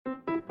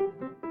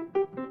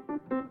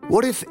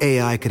What if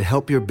AI could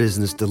help your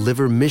business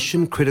deliver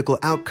mission-critical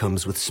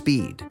outcomes with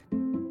speed?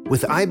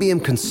 With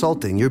IBM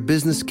Consulting, your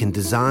business can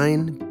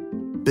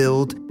design,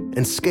 build,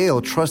 and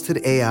scale trusted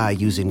AI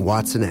using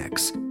Watson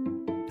X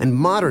and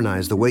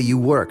modernize the way you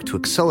work to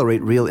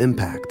accelerate real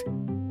impact.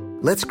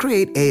 Let's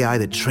create AI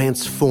that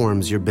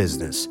transforms your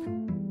business.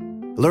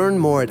 Learn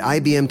more at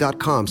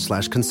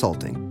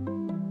ibm.com/consulting.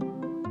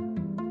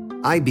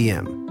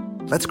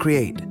 IBM. Let's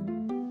create.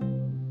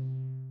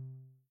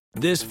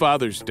 This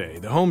Father's Day,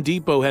 the Home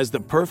Depot has the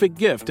perfect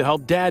gift to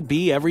help Dad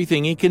be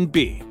everything he can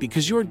be,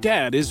 because your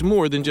dad is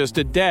more than just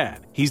a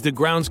dad. He's the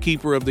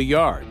groundskeeper of the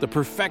yard, the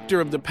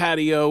perfecter of the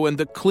patio, and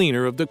the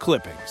cleaner of the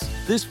clippings.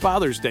 This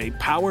Father's Day,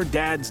 power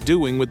Dad's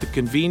doing with the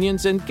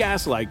convenience and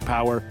gas-like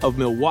power of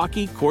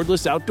Milwaukee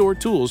cordless outdoor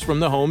tools from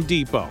the Home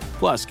Depot.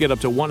 Plus, get up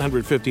to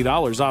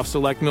 $150 off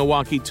select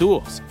Milwaukee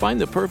tools. Find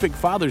the perfect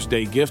Father's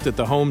Day gift at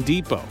the Home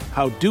Depot.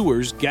 How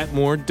doers get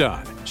more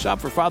done.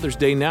 Shop for Father's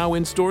Day now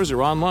in stores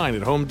or online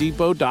at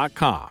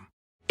homedepot.com.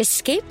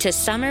 Escape to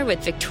summer with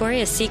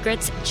Victoria's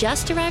Secret's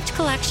just-arrived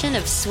collection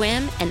of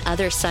swim and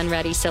other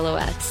sun-ready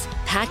silhouettes.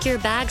 Pack your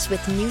bags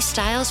with new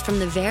styles from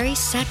the Very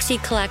Sexy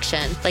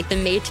collection, like the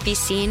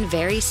made-to-be-seen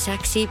Very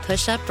Sexy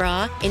push-up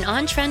bra in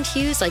on-trend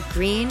hues like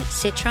green,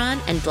 citron,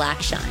 and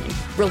black shine.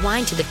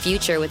 Rewind to the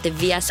future with the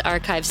VS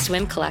Archive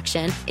swim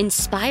collection,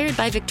 inspired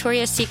by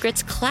Victoria's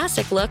Secret's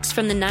classic looks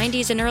from the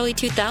 90s and early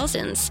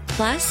 2000s.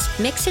 Plus,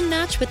 mix and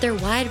match with their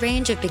wide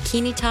range of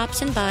bikini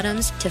tops and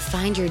bottoms to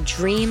find your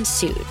dream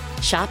suit.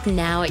 Shop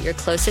now at your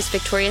closest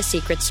Victoria's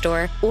Secret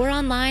store or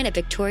online at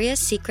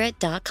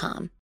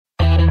victoriassecret.com.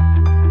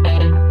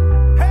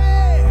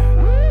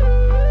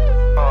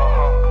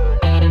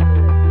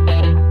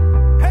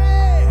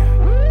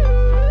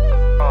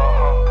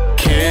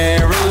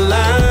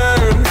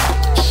 Caroline,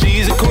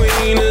 she's a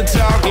queen of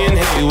talking.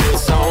 Hey,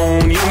 what's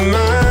on your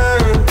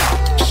mind?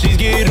 She's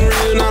getting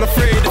real, not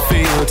afraid to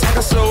feel.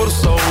 Talking soul to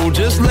soul,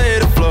 just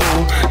let it flow.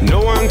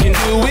 No one can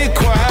do it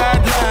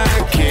quite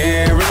like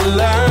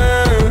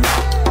Caroline.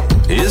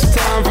 It's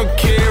time for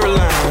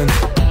Caroline.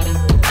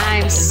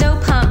 I'm so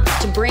pumped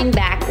to bring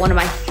back one of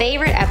my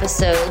favorite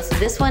episodes.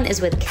 This one is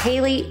with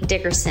Kaylee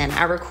Dickerson.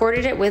 I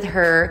recorded it with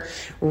her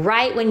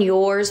right when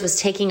Yours was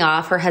taking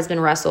off. Her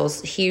husband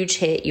Russell's huge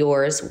hit,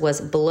 Yours,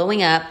 was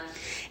blowing up.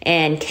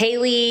 And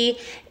Kaylee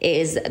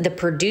is the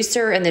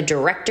producer and the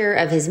director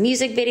of his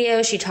music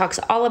video. She talks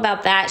all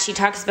about that. She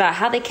talks about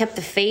how they kept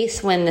the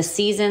faith when the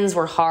seasons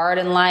were hard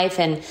in life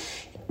and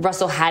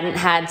Russell hadn't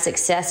had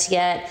success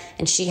yet,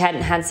 and she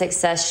hadn't had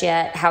success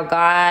yet, how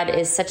God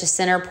is such a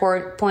center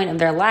point of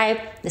their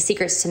life, the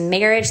secrets to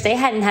marriage. They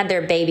hadn't had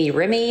their baby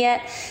Remy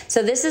yet.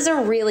 So this is a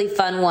really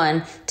fun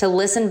one to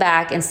listen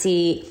back and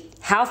see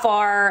how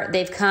far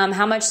they've come,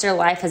 how much their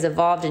life has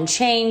evolved and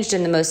changed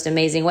in the most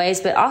amazing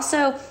ways, but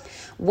also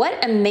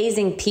what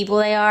amazing people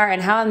they are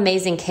and how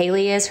amazing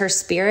Kaylee is. Her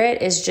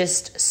spirit is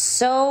just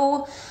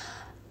so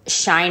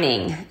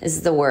shining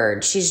is the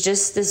word. She's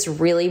just this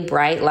really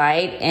bright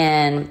light,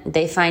 and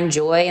they find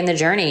joy in the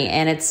journey,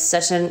 and it's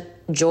such an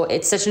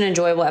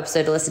enjoyable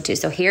episode to listen to.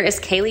 So here is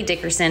Kaylee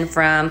Dickerson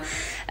from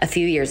a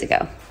few years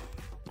ago.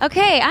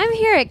 Okay, I'm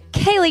here at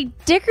Kaylee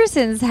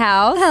Dickerson's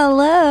house.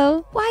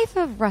 Hello. Wife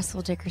of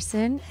Russell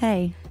Dickerson.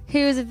 Hey. Who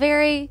is a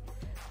very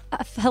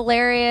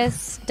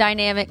hilarious,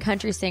 dynamic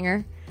country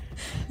singer.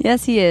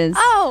 Yes, he is.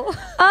 Oh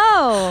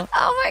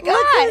my God.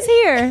 Look who's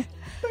here.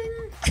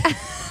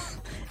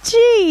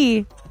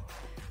 Gee.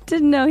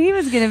 Didn't know he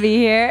was going to be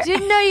here.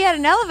 Didn't know you had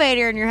an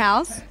elevator in your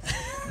house.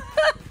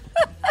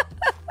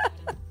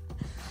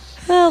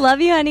 Oh,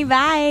 love you, honey.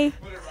 Bye.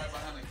 Put it right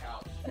behind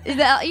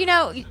the couch. You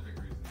know,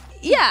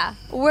 yeah.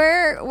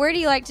 Where do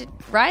you like to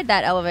ride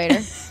that elevator?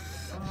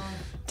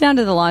 Down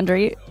to the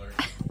laundry.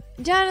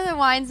 Down to the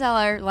wine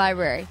cellar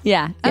library.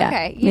 Yeah.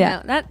 Okay. You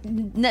know,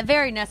 that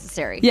very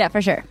necessary. Yeah,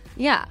 for sure.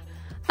 Yeah.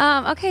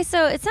 Okay,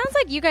 so it sounds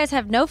like you guys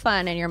have no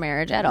fun in your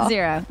marriage at all.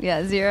 Zero.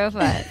 Yeah, zero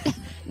fun.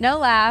 No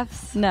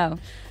laughs. No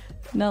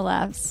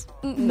laughs.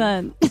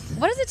 None.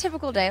 What is a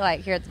typical day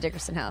like here at the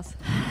Dickerson house?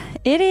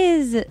 It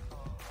is,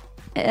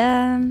 it's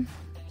an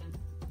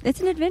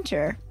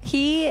adventure.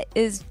 He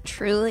is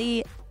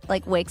truly,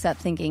 wakes up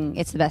thinking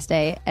it's the best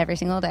day every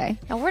single day.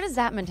 Now, where does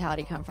that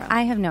mentality come from?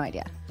 I have no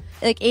idea.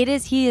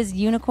 He is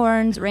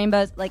unicorns,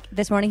 rainbows.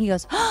 This morning he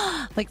goes,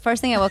 first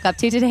thing I woke up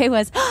to today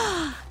was,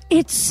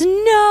 it's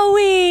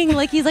snowing.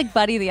 He's like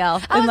Buddy the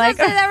Elf. I was going to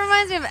say, that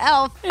reminds me of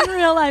Elf. In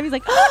real life, he's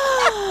like,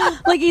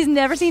 he's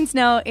never seen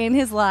snow in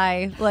his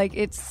life.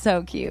 It's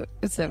so cute.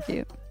 It's so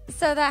cute.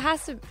 So that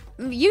has to,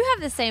 you have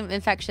the same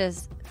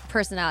infectious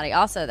personality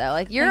also,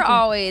 though. You're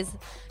always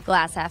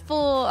glass half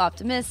full,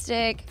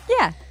 optimistic.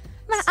 Yeah.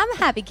 I'm a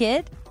happy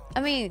kid. I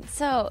mean,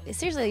 so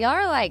seriously, y'all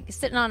are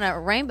sitting on a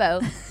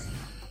rainbow,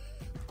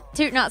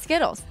 tooting out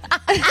Skittles.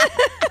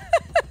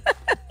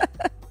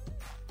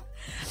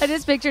 I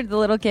just pictured the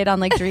little kid on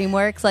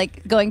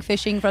DreamWorks, going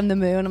fishing from the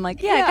moon. I'm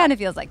like, it kind of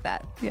feels like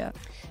that. Yeah.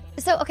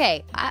 So,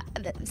 okay,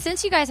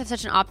 since you guys have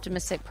such an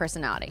optimistic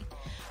personality,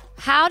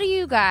 how do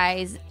you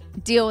guys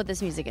deal with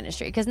this music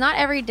industry? Because not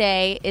every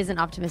day is an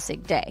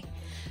optimistic day.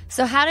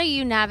 So how do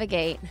you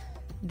navigate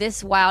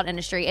this wild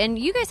industry? And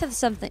you guys have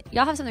something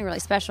really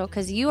special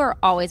because you are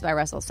always by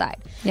Russell's side.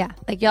 Yeah.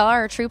 Like y'all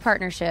are a true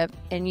partnership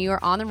and you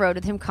are on the road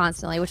with him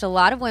constantly, which a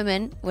lot of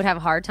women would have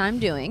a hard time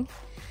doing.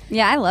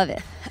 Yeah, I love it.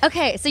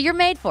 Okay, so you're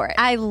made for it.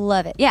 I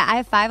love it. Yeah, I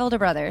have 5 older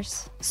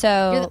brothers.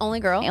 So You're the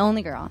only girl?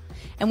 Only girl.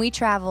 And we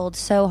traveled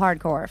so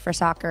hardcore for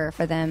soccer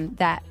for them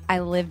that I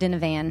lived in a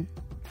van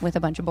with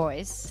a bunch of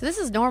boys. So this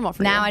is normal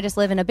for you. Now I just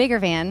live in a bigger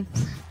van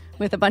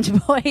with a bunch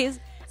of boys.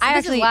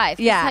 This is life.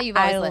 This is how you've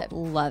always lived.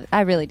 Love it.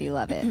 I really do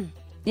love it.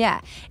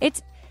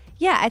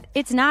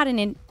 It's not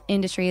an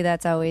industry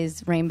that's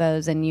always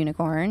rainbows and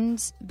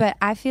unicorns, but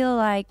I feel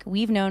like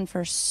we've known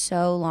for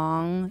so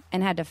long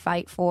and had to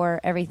fight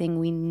for everything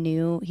we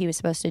knew he was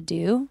supposed to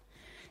do,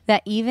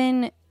 that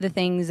even the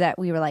things that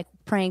we were like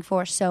praying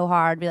for so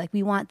hard, be like,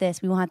 we want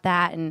this, we want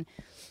that, and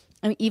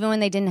I mean, even when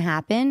they didn't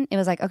happen, it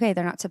was like, okay,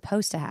 they're not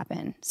supposed to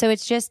happen. So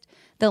it's just,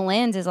 the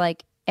lens is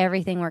like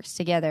everything works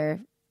together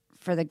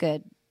for the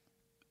good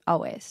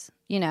always,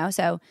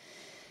 so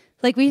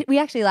like we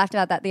actually laughed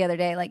about that the other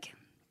day. Like,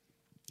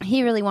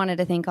 he really wanted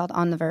a thing called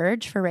On the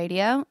Verge for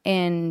radio,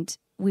 and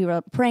we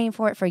were praying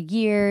for it for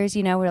years.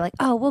 We were like,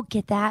 oh, we'll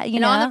get that.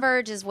 And On the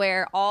Verge is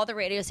where all the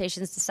radio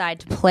stations decide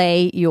to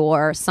play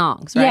your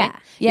songs, right?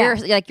 Yeah.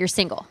 You're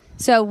single.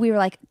 So we were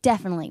like,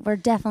 we're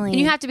definitely. And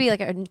you have to be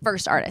like a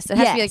first artist. It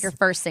has to be like your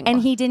first single.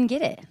 And he didn't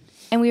get it.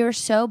 And we were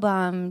so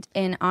bummed.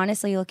 And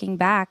honestly, looking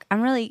back,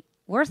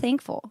 we're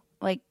thankful.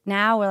 Like,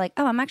 now we're like,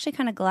 oh, I'm actually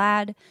kind of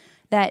glad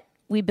that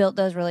we built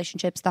those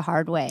relationships the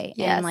hard way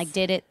and like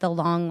did it the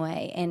long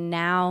way. And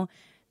now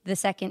the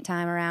second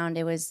time around,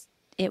 it was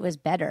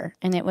better.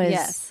 And it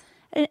was,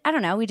 I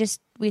don't know.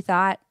 We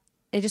thought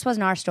it just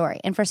wasn't our story.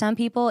 And for some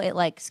people, it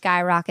like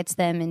skyrockets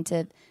them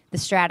into the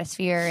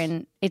stratosphere,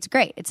 and it's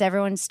great.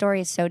 Everyone's story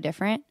is so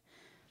different,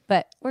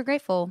 but we're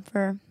grateful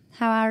for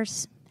how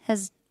ours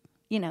has,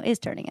 is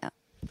turning out.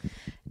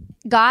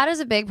 God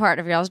is a big part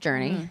of y'all's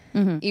journey.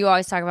 Mm-hmm. You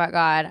always talk about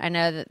God. I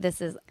know that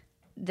this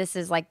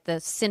is like the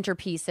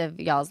centerpiece of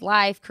y'all's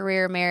life,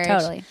 career, marriage.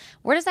 Totally.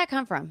 Where does that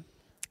come from?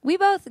 We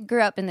both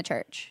grew up in the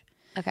church.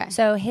 Okay.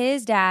 So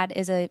his dad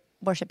is a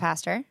worship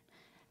pastor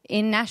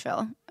in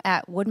Nashville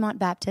at Woodmont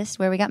Baptist,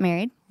 where we got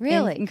married.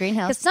 Really? In Green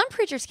Hills. Because some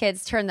preachers'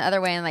 kids turn the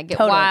other way and like get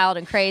Totally. wild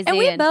and crazy. And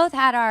we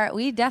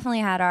definitely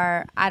had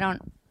our, I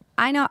don't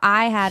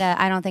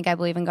think I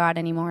believe in God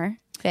anymore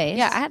phase.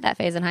 Yeah, I had that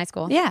phase in high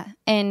school. Yeah.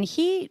 And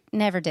he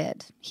never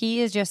did.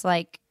 He is just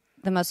like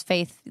the most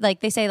faith, like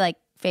they say, like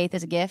faith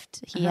is a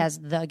gift. He has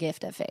the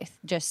gift of faith,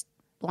 just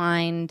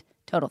blind,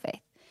 total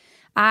faith.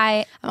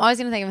 I'm always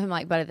going to think of him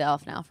like Buddy the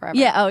Elf now forever.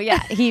 Yeah. Oh,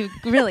 yeah. He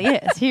really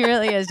is. He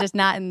really is, just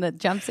not in the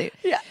jumpsuit.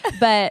 Yeah.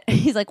 But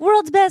he's like,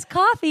 world's best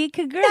coffee.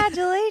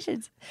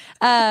 Congratulations.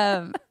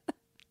 Yeah.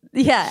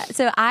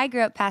 So I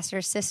grew up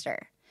pastor's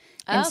sister.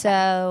 And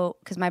so,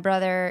 because my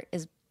brother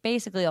is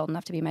basically old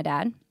enough to be my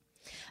dad.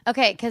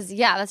 Okay. Because,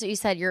 that's what you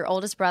said. Your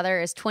oldest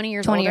brother is 20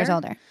 years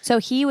older. So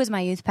he was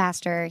my youth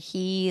pastor.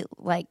 He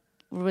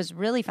was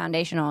really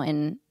foundational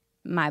in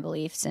my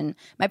beliefs. And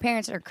my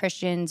parents are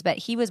Christians, but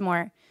he was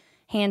more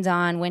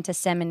hands-on, went to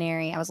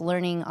seminary. I was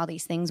learning all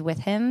these things with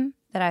him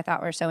that I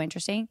thought were so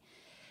interesting.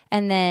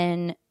 And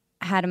then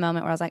I had a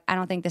moment where I was like, I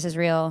don't think this is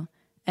real.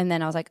 And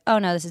then I was like, oh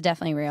no, this is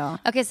definitely real.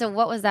 Okay, so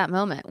what was that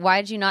moment?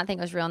 Why did you not think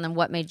it was real? And then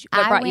what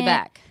brought you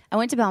back? I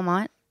went to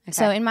Belmont. Okay.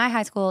 So in my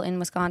high school in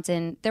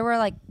Wisconsin, there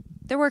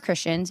were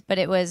Christians, but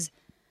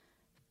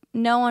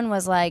no one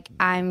was like,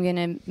 I'm going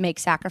to make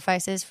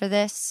sacrifices for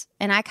this.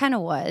 And I kind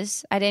of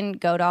was. I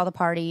didn't go to all the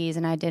parties,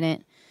 and I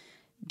didn't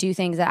do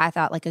things that I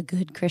thought like a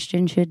good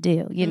Christian should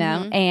do,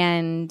 know?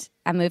 And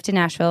I moved to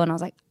Nashville, and I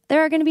was like,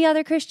 there are going to be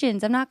other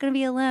Christians. I'm not going to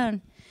be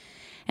alone.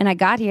 And I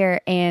got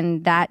here,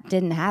 and that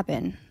didn't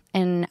happen.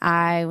 And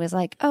I was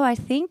like, oh, I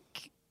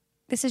think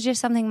this is just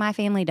something my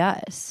family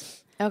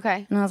does.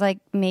 Okay. And I was like,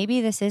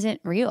 maybe this isn't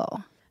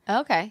real.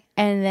 Okay.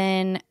 And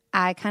then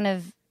I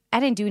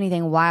didn't do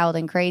anything wild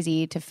and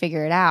crazy to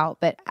figure it out,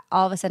 but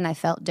all of a sudden I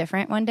felt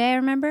different one day, I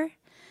remember.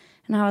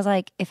 And I was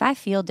like, if I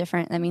feel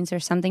different, that means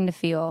there's something to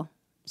feel.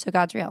 So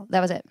God's real.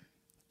 That was it.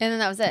 And then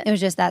that was it. It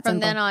was just that From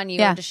simple. then on, you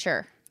were just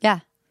sure. Yeah.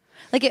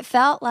 Like, it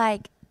felt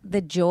like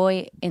the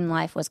joy in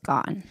life was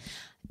gone.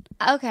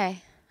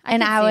 Okay.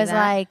 I was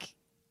like,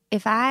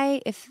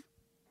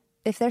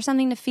 if there's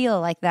something to feel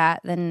like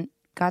that, then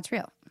God's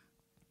real.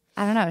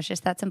 I don't know. It's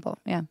just that simple.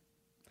 Yeah.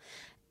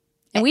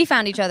 And we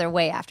found each other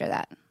way after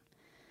that.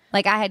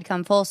 Like, I had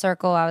come full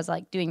circle. I was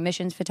like doing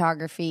missions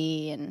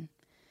photography, and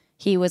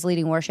he was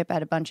leading worship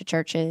at a bunch of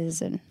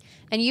churches. And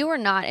you were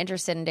not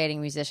interested in dating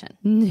a musician?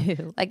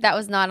 No. Like, that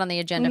was not on the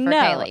agenda for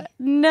Kaylee?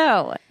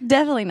 No,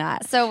 definitely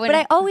not. But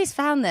I always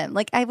found them.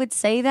 Like, I would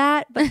say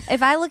that, but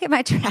if I look at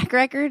my track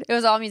record, it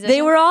was all musicians?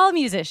 They were all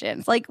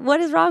musicians. Like,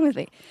 what is wrong with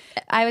me?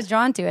 I was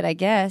drawn to it, I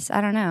guess.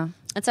 I don't know.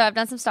 And so I've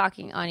done some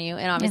stalking on you,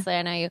 and obviously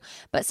I know you.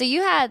 But so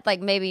you had like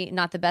maybe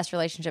not the best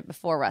relationship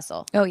before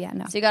Russell. Oh, yeah,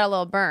 no. So you got a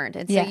little burned.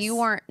 And so you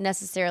weren't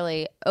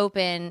necessarily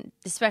open,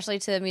 especially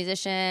to a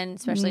musician,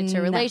 especially to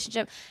a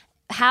relationship.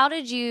 how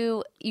did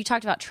you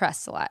talked about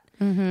trust a lot.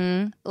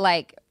 Mm-hmm.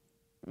 Like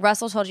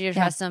Russell told you to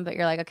trust him, but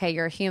you're like, okay,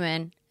 you're a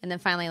human. And then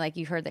finally, like,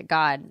 you heard that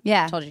God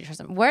told you to trust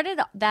him. Where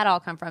did that all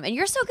come from? And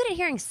you're so good at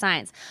hearing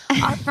signs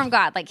from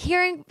God. Like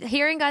hearing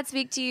God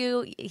speak to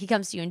you. He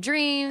comes to you in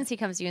dreams. He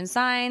comes to you in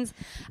signs.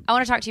 I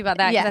want to talk to you about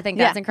that because I think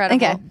that's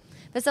incredible. Okay.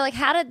 But so, like,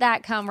 how did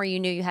that come where you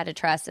knew you had to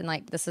trust and,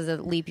 like, this is a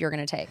leap you're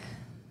going to take?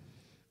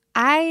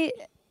 I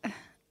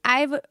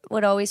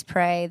would always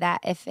pray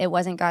that if it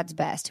wasn't God's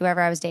best,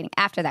 whoever I was dating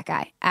after that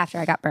guy, after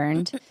I got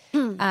burned,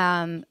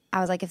 I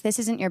was like, if this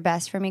isn't your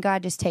best for me,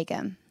 God, just take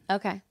him.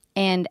 Okay.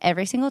 And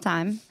every single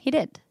time he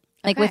did,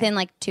 like within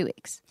like 2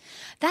 weeks.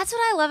 That's what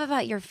I love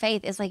about your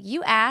faith is like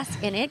you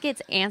ask and it gets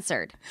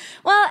answered.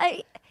 Well,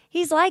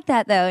 he's like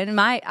that though.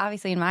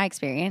 Obviously in my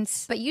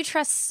experience, but you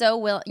trust so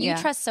well. You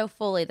trust so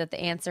fully that the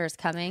answer is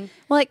coming.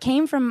 Well, it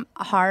came from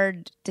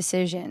hard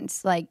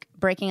decisions, like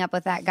breaking up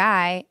with that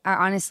guy. I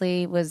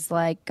honestly was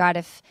like, God,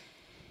 if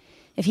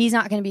he's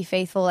not going to be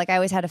faithful, like I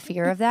always had a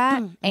fear of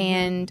that,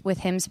 and with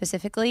him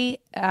specifically.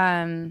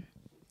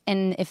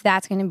 And if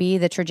that's going to be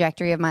the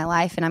trajectory of my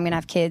life and I'm going to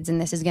have kids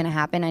and this is going to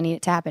happen, I need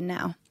it to happen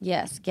now.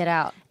 Yes, get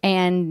out.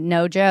 And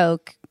no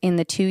joke, in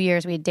the 2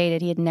 years we had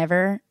dated, he had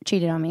never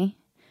cheated on me.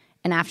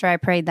 And after I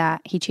prayed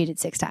that, he cheated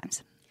 6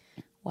 times.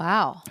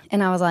 Wow.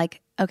 And I was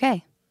like,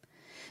 okay.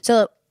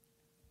 So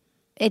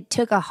it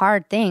took a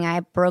hard thing.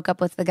 I broke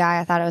up with the guy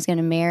I thought I was going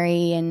to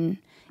marry, and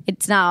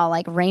it's not all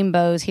like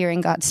rainbows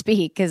hearing God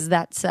speak, because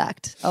that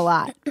sucked a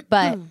lot.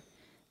 But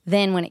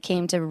then when it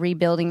came to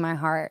rebuilding my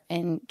heart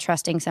and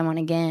trusting someone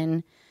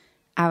again,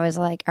 I was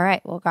like, all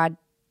right, well, God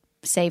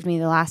saved me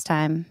the last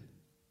time.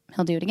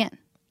 He'll do it again.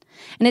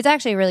 And it's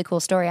actually a really cool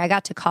story. I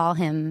got to call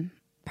him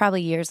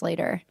probably years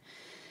later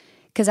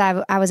because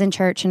I was in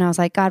church and I was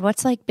like, God,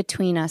 what's like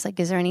between us? Like,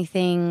 is there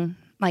anything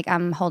like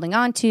I'm holding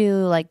on to?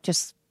 Like,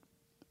 just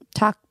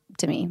talk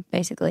to me,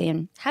 basically.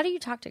 And how do you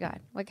talk to God?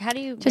 Like, how do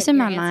you just in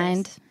my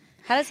mind?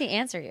 How does he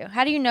answer you?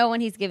 How do you know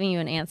when he's giving you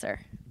an answer?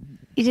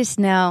 You just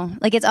know.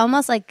 Like, it's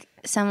almost like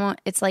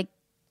it's like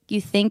you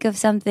think of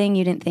something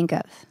you didn't think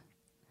of.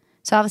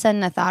 So all of a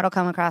sudden a thought will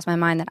come across my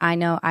mind that I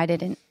know I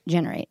didn't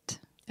generate.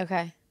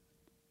 Okay.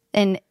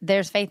 And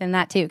there's faith in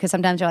that too, because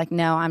sometimes you're like,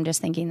 no, I'm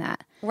just thinking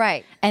that.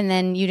 Right. And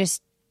then you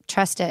just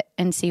trust it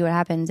and see what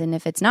happens. And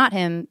if it's not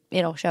him,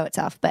 it'll show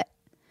itself. But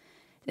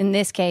in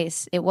this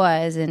case, it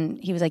was.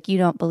 And he was like, you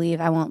don't believe,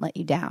 I won't let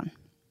you down.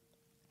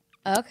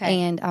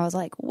 Okay. And I was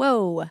like,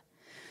 whoa.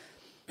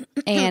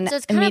 And so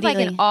it's kind of like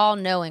an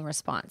all-knowing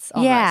response.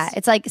 Almost. Yeah,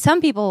 it's like some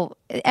people,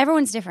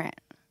 everyone's different.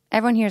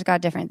 Everyone hears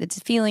God different. It's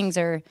feelings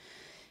or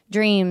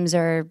dreams,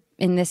 or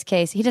in this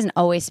case, he doesn't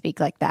always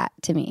speak like that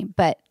to me.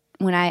 But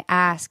when I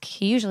ask,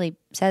 he usually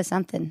says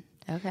something.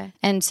 Okay.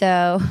 And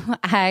so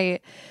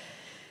I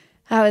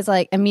was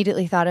like,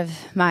 immediately thought of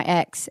my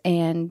ex,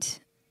 and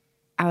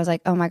I was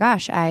like, oh my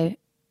gosh, I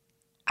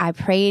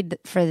prayed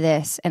for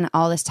this, and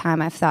all this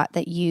time I've thought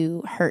that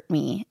you hurt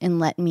me and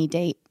let me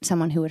date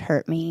someone who would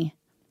hurt me.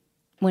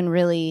 When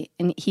really,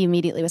 and he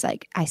immediately was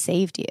like, I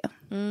saved you.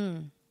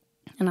 And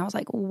I was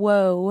like,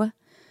 whoa,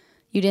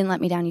 you didn't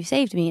let me down. You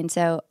saved me. And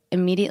so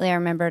immediately I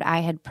remembered I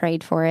had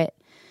prayed for it.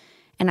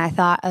 And I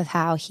thought of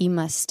how he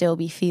must still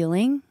be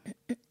feeling.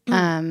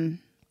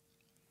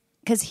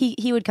 Because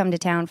he would come to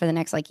town for the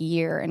next like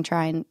year and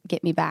try and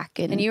get me back.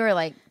 And you were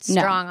like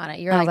strong on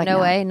it. You were like, no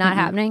way, not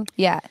happening.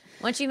 Yeah.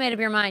 Once you made up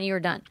your mind, you were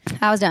done.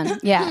 I was done.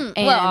 Yeah.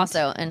 And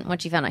also, and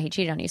once you found out he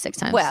cheated on you 6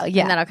 times. Well,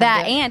 yeah. And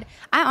and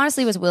I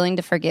honestly was willing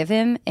to forgive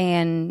him.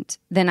 And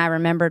then I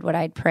remembered what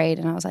I'd prayed,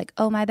 and I was like,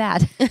 oh, my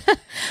bad.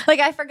 Like,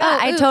 I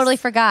forgot. I totally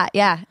forgot.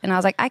 Yeah. And I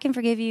was like, I can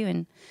forgive you.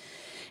 And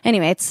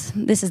anyway,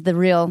 this is the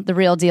real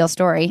deal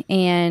story.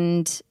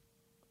 And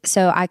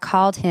so I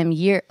called him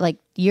years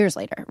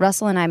later.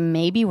 Russell and I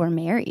maybe were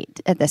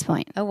married at this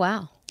point. Oh,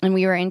 wow. And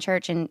we were in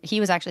church, and he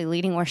was actually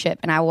leading worship,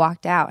 and I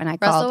walked out, and I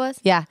called. Russell was?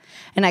 Yeah.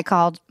 And I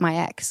called my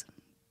ex.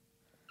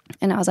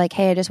 And I was like,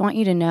 hey, I just want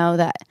you to know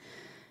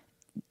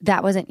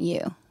that wasn't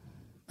you.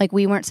 Like,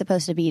 we weren't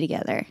supposed to be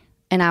together,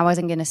 and I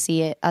wasn't going to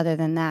see it other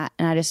than that.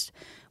 And I just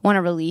want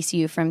to release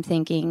you from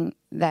thinking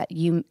that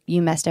you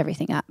messed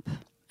everything up.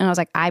 And I was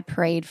like, I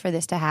prayed for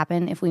this to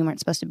happen if we weren't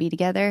supposed to be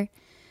together.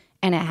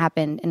 And it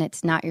happened, and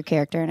it's not your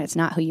character, and it's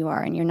not who you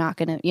are, and you're not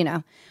going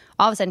to,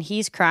 all of a sudden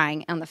he's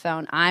crying on the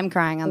phone. I'm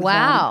crying on the phone.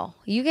 Wow.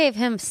 You gave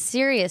him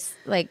serious,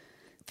 like,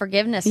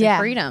 forgiveness and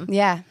freedom.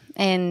 Yeah.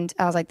 And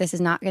I was like, this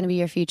is not going to be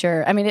your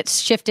future. I mean, it's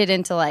shifted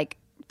into like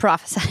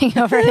prophesying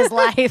over his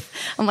life.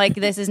 I'm like,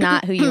 this is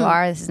not who you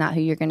are. This is not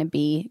who you're going to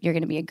be. You're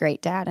going to be a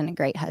great dad and a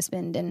great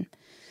husband,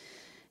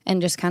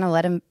 and just kind of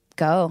let him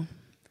go.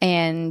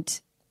 And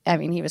I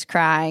mean, he was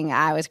crying.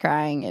 I was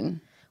crying,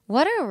 and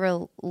what a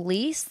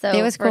release, though.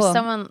 It was for cool.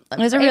 someone. It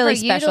was a really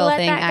special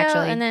thing,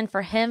 actually. And then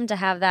for him to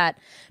have that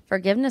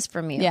forgiveness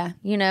from you. Yeah.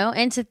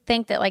 And to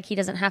think that, like, he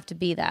doesn't have to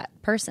be that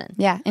person.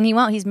 Yeah. And he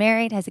won't. He's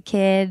married, has a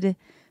kid.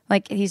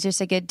 Like, he's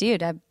just a good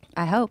dude.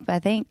 I hope, I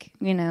think,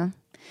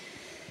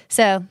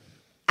 So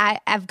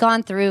I've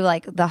gone through,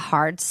 like, the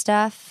hard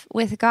stuff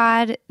with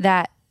God,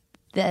 that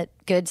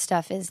good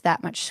stuff is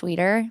that much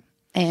sweeter.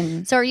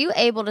 And So are you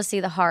able to see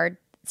the hard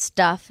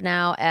stuff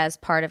now as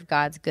part of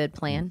God's good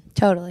plan?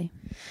 totally.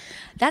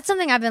 That's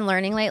something I've been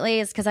learning lately,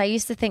 is because I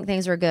used to think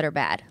things were good or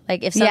bad.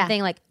 Like if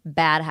something like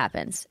bad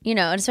happens, you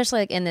know, and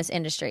especially like in this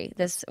industry,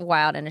 this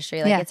wild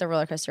industry, like it's a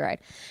roller coaster ride.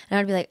 And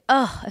I'd be like,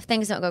 oh, if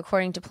things don't go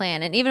according to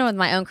plan. And even with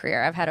my own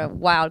career, I've had a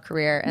wild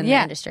career in the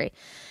industry.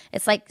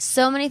 It's like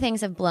so many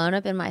things have blown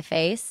up in my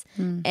face.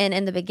 And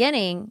in the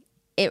beginning,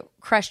 it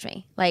crushed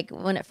me. Like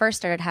when it first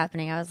started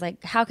happening, I was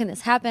like, how can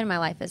this happen? My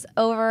life is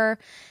over.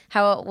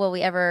 How will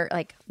we ever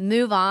like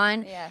move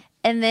on? Yeah.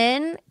 And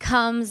then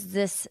comes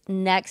this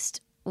next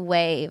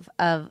wave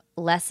of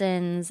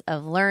lessons,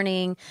 of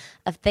learning,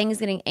 of things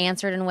getting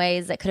answered in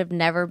ways that could have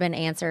never been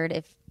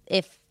answered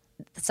if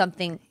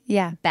something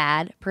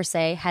bad per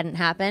se hadn't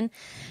happened.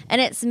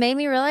 And it's made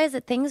me realize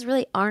that things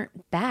really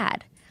aren't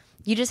bad.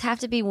 You just have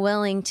to be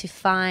willing to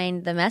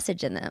find the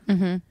message in them.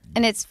 Mm-hmm.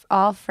 And it's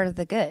all for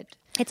the good.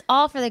 It's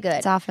all for the good.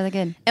 It's all for the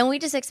good. And we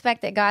just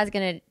expect that God's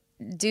going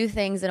to do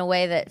things in a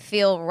way that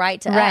feel right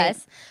to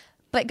us.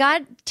 But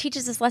God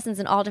teaches us lessons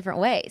in all different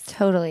ways.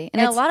 Totally.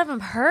 And a lot of them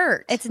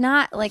hurt. It's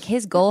not like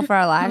his goal for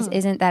our lives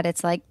isn't that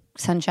it's like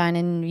sunshine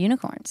and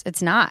unicorns.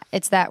 It's not.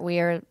 It's that we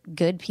are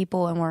good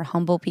people and we're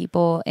humble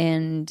people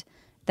and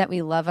that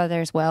we love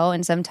others well.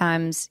 And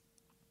sometimes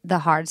the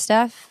hard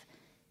stuff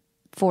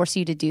force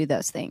you to do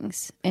those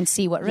things and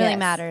see what really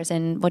matters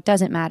and what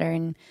doesn't matter.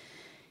 And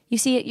you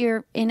see it,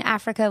 you're in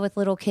Africa with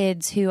little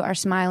kids who are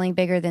smiling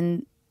bigger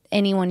than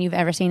anyone you've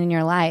ever seen in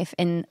your life.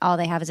 And all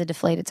they have is a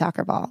deflated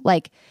soccer ball.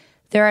 Like,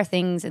 there are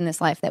things in this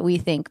life that we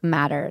think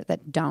matter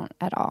that don't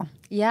at all.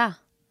 Yeah.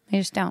 They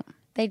just don't.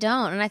 They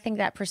don't. And I think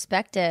that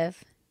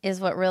perspective is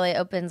what really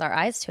opens our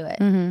eyes to it.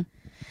 Mm-hmm.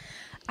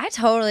 I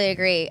totally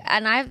agree.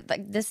 And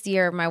this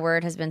year, my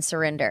word has been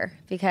surrender,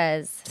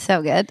 because.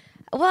 So good.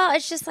 Well,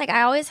 it's just like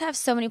I always have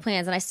so many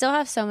plans, and I still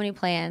have so many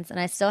plans, and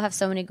I still have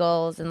so many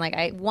goals. And like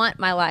I want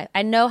my life.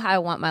 I know how I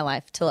want my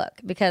life to look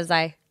because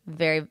I'm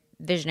very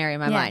visionary in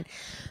my mind.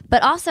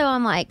 But also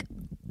I'm like,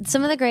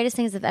 some of the greatest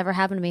things that have ever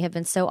happened to me have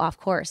been so off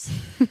course,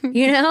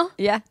 you know?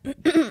 Yeah.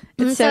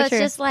 And so it's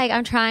just like,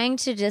 I'm trying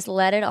to just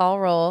let it all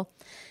roll.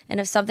 And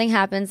if something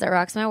happens that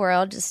rocks my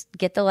world, just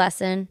get the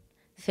lesson,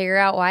 figure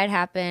out why it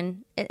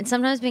happened. And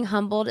sometimes being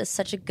humbled is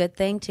such a good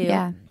thing too.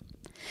 Yeah.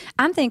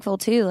 I'm thankful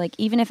too. Like,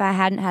 even if I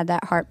hadn't had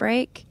that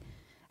heartbreak,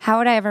 how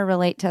would I ever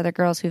relate to other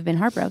girls who've been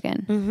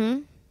heartbroken? Mm-hmm.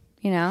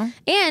 You know?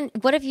 And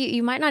what if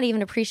you might not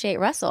even appreciate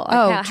Russell?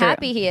 Like how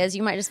happy he is.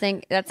 You might just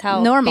think that's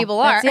how normal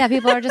people are.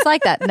 People are just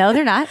like that. No,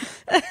 they're not.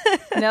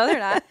 No, they're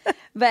not.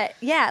 But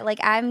yeah, like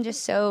I'm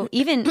just so,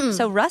 even,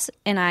 so Russ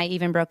and I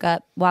even broke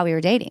up while we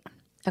were dating.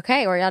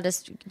 Okay, or y'all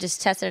just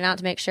tested it out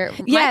to make sure.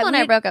 Michael and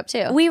I broke up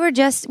too. We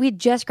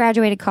just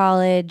graduated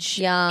college.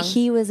 Young.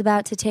 He was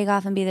about to take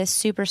off and be this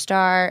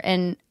superstar,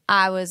 and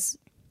I was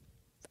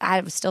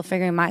still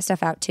figuring my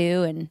stuff out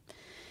too. And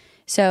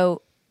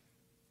so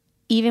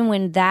even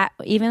when that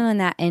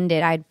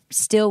ended, I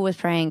still was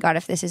praying, God,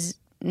 if this is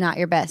not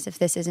your best, if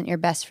this isn't your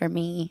best for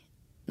me,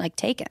 like,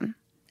 take him.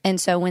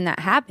 And so when that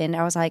happened,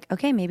 I was like,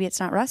 okay, maybe it's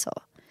not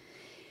Russell.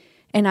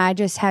 And I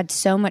just had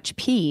so much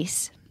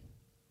peace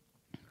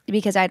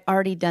because I'd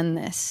already done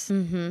this,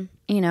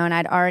 you know,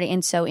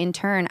 and so in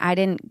turn, I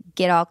didn't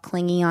get all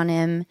clingy on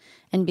him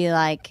and be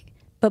like,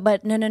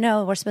 but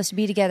no, we're supposed to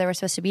be together. We're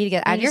supposed to be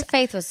together. Your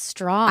faith was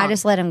strong. I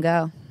just let him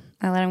go.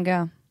 I let him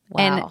go.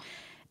 Wow.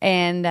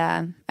 And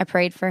I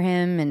prayed for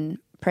him and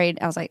prayed.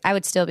 I was like, I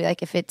would still be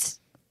like, if it's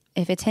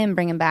him,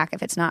 bring him back.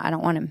 If it's not, I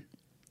don't want him.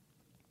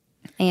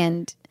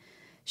 And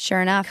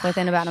sure enough,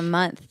 within about a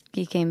month,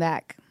 he came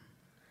back.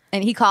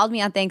 And he called me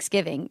on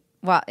Thanksgiving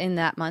in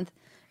that month.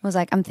 Was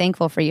like, I'm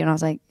thankful for you. And I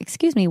was like,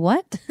 excuse me,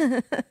 what?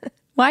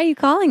 Why are you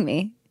calling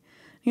me?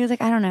 He was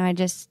like, I don't know. I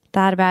just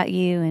thought about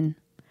you and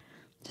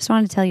just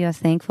wanted to tell you I was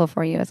thankful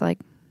for you. I was like,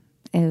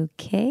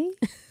 okay.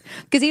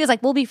 Because he was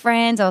like, we'll be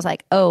friends. I was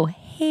like, oh,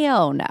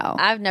 hell no.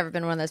 I've never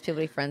been one of those people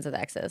to be friends with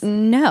exes.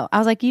 No. I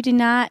was like, you do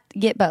not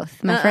get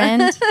both, my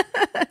friend.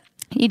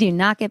 You do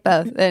not get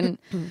both. And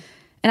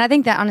I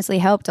think that honestly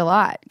helped a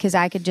lot because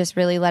I could just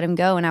really let him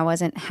go and I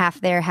wasn't half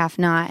there, half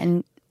not.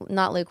 And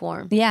not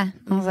lukewarm. Yeah.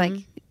 I was like,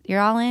 you're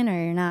all in or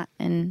you're not.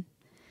 And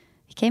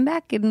he came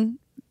back and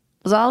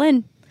was all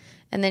in.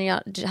 And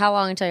then how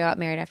long until you got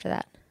married after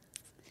that?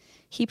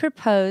 He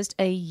proposed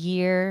a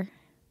year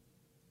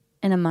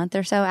and a month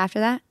or so after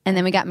that. And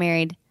then we got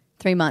married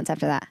 3 months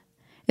after that.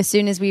 As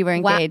soon as we were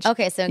engaged. Wow.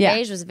 Okay, so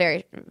engaged was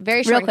very,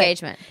 very short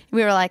engagement.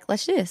 We were like,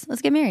 let's do this.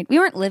 Let's get married. We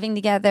weren't living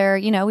together.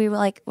 You know, we were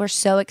like, we're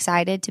so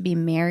excited to be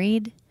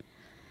married.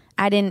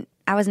 I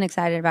wasn't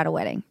excited about a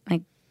wedding.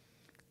 Like,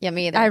 yeah,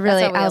 me either.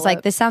 I was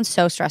like, this sounds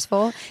so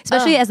stressful.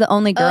 Especially as the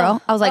only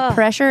girl. I was like,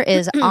 pressure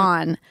is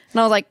on. And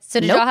I was like, so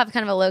did y'all have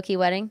kind of a low-key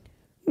wedding?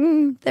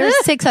 There were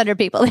 600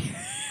 people there.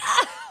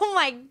 Oh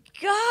my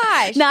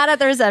gosh. Not at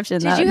the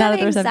reception. Did you have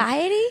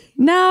anxiety?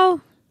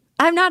 No.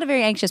 I'm not a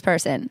very anxious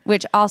person,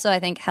 which also I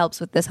think helps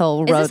with this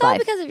whole road life. Is this all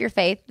because of your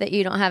faith that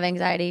you don't have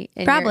anxiety?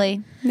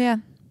 Probably. Yeah.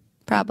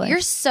 Probably.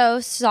 You're so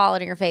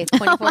solid in your faith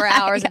 24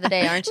 hours of the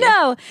day, aren't you?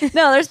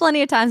 No, there's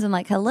plenty of times I'm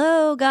like,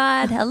 hello,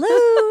 God,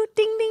 hello,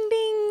 ding, ding,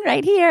 ding,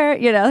 right here.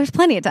 There's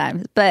plenty of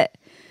times. But,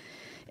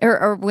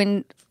 or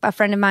when a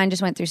friend of mine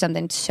just went through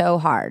something so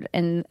hard,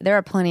 and there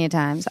are plenty of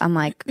times I'm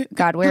like,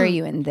 God, where are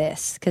you in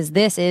this? Because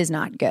this is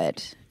not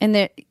good.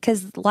 And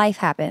because life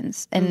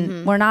happens,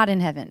 and we're not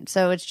in heaven.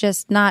 So it's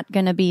just not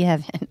going to be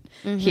heaven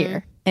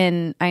here.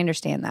 And I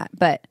understand that.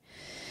 But,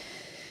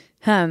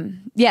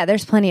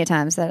 there's plenty of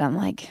times that I'm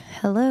like,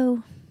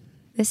 hello,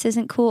 this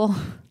isn't cool.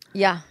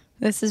 Yeah.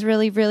 This is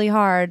really, really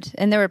hard.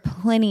 And there were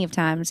plenty of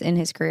times in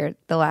his career,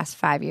 the last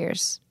 5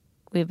 years,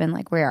 we've been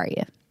like, where are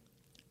you?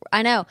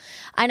 I know.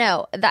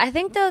 I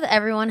think, though, that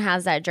everyone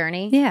has that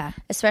journey. Yeah.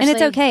 Especially. And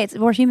it's okay.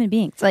 We're human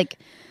beings. Like,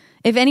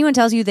 if anyone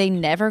tells you they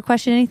never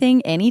question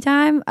anything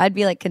anytime, I'd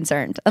be like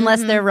concerned.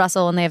 Unless they're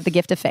Russell and they have the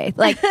gift of faith.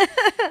 Like,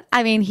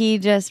 I mean, he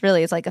just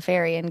really is like a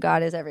fairy and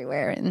God is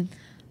everywhere. And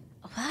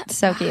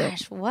so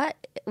cute. What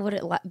would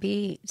it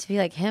be to be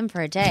like him for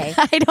a day?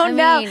 I don't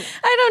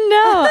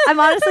know. I'm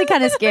honestly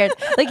kind of scared.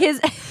 Like he has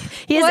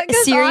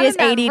serious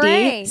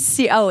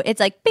ADD. It's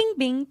like bing,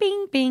 bing,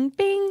 bing, bing,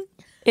 bing.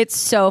 It's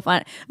so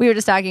fun. We were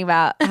just talking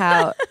about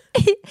how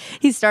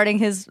he's starting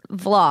his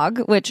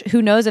vlog, which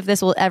who knows if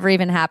this will ever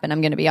even happen.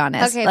 I'm going to be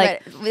honest. Okay,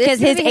 like, but because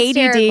his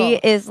ADD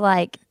is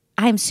like,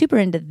 I'm super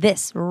into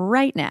this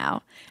right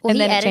now. Will and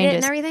he then edit it changes. it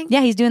and everything?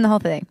 Yeah, he's doing the whole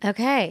thing.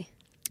 Okay.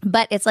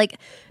 But it's like,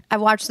 I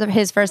watched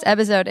his first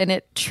episode and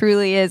it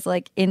truly is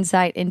like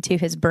insight into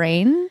his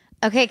brain.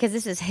 Okay, because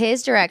this is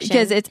his direction.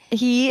 Because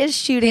he is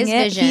shooting his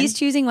it. vision. He's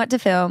choosing what to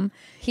film.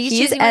 He's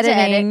choosing what to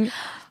edit.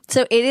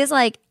 So it is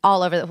like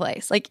all over the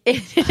place. Like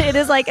it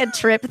is like a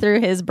trip through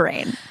his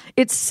brain.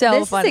 It's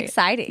so funny. This is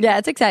exciting. Yeah,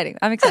 it's exciting.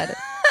 I'm excited.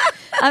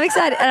 I'm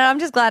excited. And I'm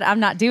just glad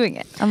I'm not doing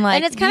it. I'm like,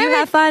 and it's kind of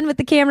have fun with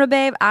the camera,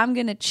 babe. I'm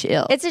going to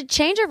chill. It's a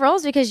change of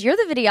roles because you're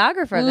the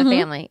videographer of the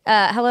family.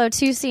 Hello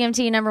to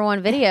CMT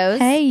 #1 videos.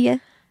 Hey.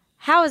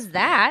 How is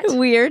that?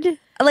 Weird.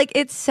 Like,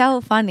 it's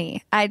so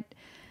funny.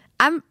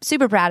 I'm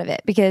super proud of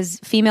it because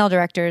female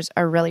directors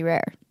are really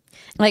rare.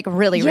 Like,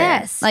 really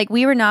rare. Like,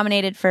 we were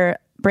nominated for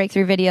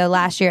Breakthrough Video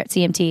last year at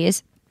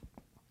CMTs.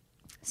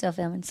 Still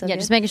filming. So yeah, good.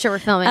 just making sure we're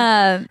filming.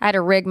 I had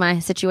to rig my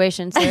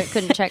situation so it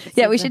couldn't check.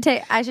 Yeah, I should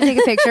take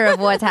a picture of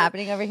what's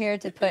happening over here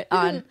to put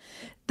on.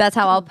 That's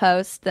how I'll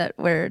post that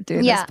we're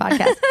doing this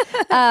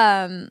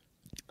podcast.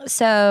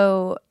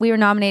 So we were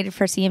nominated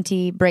for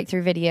CMT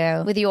Breakthrough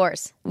Video. With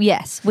yours.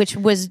 Yes, which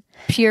was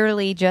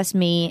purely just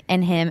me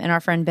and him and our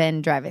friend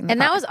Ben driving the car.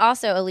 That was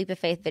also a leap of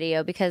faith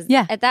video because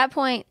at that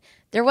point,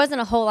 there wasn't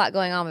a whole lot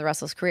going on with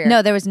Russell's career.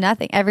 No, there was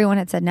nothing. Everyone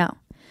had said no.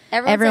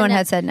 Everyone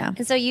had said no.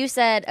 And so you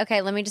said,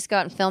 okay, let me just go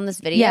out and film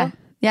this video.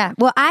 Yeah.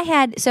 Well,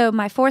 so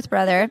my fourth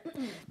brother,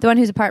 the one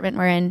whose apartment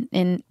we're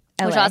in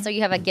LA. Which also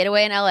you have a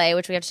getaway in LA,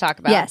 which we have to talk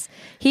about. Yes.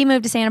 He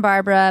moved to Santa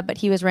Barbara, but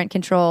he was rent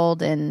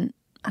controlled and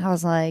I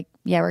was like,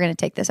 yeah, we're going to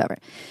take this over.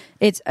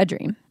 It's a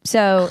dream.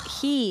 So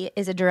he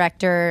is a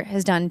director,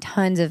 has done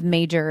tons of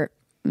major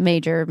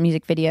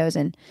music videos.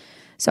 And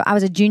so I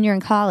was a junior in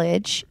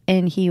college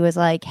and he was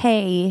like,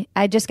 hey,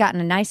 I'd just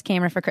gotten a nice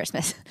camera for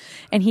Christmas.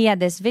 And he had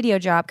this video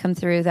job come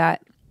through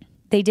that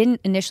they didn't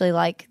initially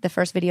like the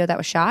first video that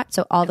was shot.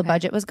 So all the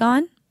budget was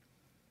gone.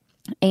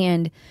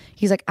 And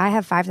he's like, I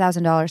have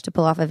 $5,000 to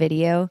pull off a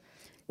video.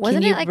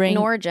 Wasn't it like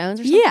Nora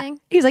Jones or something? Yeah.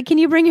 He's like, can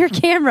you bring your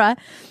camera?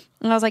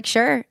 And I was like,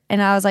 sure. And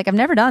I was like, I've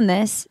never done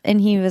this. And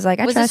he was like,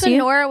 I trust you. Was this when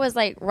Nora was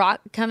like rock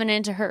coming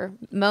into her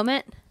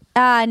moment?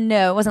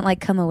 No, it wasn't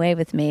like come away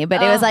with me,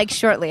 but it was like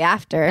shortly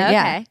after. Okay.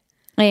 Yeah.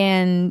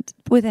 And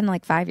within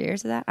like 5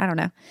 years of that, I don't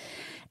know.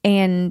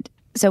 And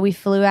so we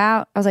flew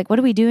out. I was like, what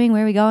are we doing?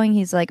 Where are we going?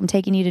 He's like, I'm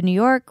taking you to New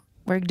York.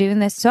 We're doing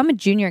this. So I'm a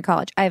junior in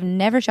college. I have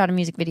never shot a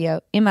music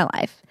video in my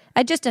life.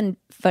 I'd just done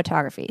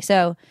photography.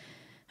 So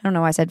I don't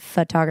know why I said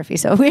photography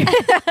so weird.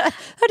 I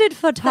did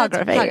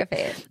photography.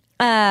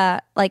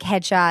 Like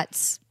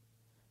headshots,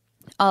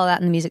 all of that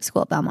in the music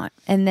school at Belmont.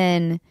 And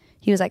then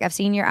he was like, I've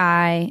seen your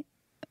eye.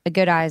 A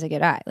good eye is a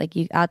good eye. Like,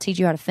 I'll teach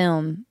you how to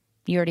film.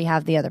 You already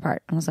have the other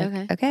part. I was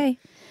like, okay.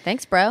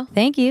 Thanks, bro.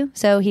 Thank you.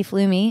 So he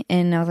flew me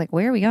and I was like,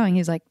 where are we going?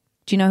 He's like,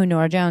 do you know who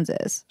Nora Jones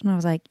is? And I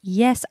was like,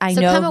 yes, I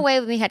know. So Come Away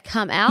With Me had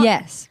come out?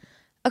 Yes.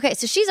 Okay,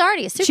 so she's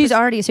already a superstar. She's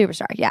already a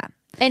superstar, yeah.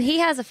 And he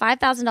has a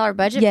 $5,000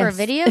 budget for a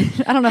video?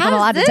 I don't know if I'm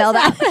allowed to tell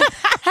that.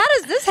 How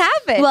does this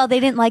happen? Well, they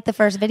didn't like the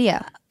first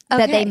video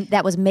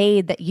that was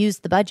made that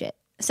used the budget.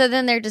 So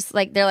then they're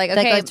like,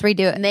 okay, let's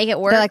redo it. Make it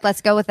work. They're like,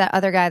 let's go with that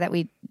other guy that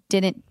we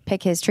didn't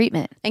pick his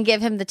treatment. And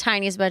give him the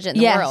tiniest budget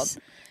in the world.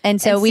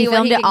 And so we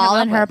filmed it all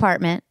in her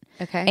apartment.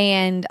 Okay.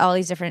 And all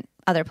these different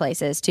other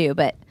places too.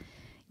 But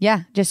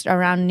yeah, just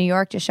around New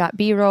York, just shot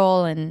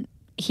B-roll. And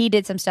he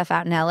did some stuff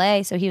out in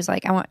LA. So he was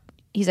like,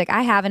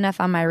 I have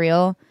enough on my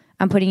reel.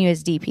 I'm putting you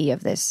as DP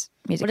of this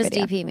music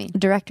video. What does DP mean?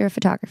 Director of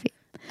photography.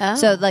 Oh.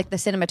 So like the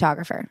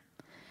cinematographer.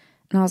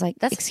 And I was like,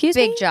 that's excuse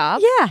me? Big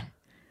job. Yeah.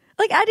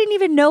 Like I didn't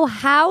even know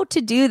how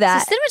to do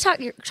that. So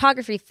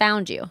cinematography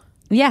found you.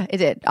 Yeah, it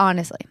did,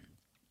 honestly.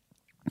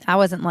 I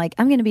wasn't like,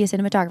 I'm going to be a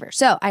cinematographer.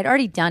 So I'd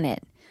already done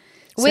it.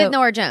 With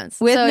Norah Jones.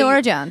 With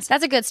Norah Jones.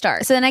 That's a good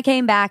start. So then I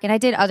came back and I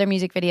did other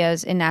music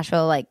videos in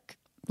Nashville, like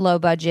low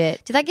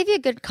budget. Did that give you a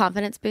good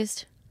confidence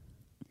boost?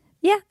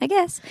 Yeah, I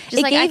guess.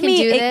 Just like, I can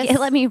do this? It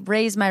let me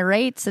raise my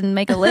rates and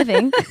make a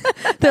living.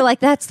 They're like,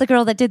 that's the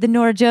girl that did the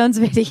Norah Jones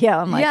video.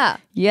 I'm like,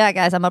 yeah,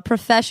 guys, I'm a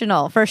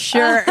professional for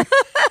sure.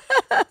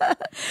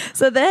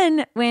 So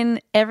then when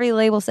every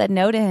label said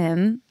no to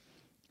him,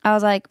 I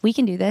was like, we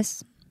can do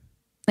this.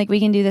 Like, we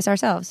can do this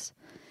ourselves.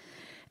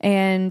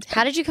 And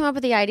how did you come up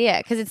with the idea?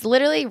 Because it's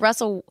literally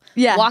Russell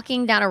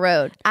walking down a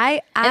road.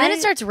 And then it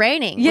starts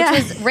raining, which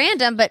was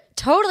random, but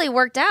totally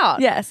worked out.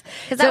 Yes.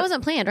 Because that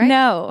wasn't planned,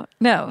 right?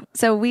 No.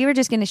 So we were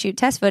just going to shoot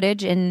test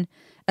footage, and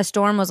a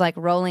storm was like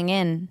rolling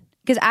in.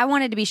 Because I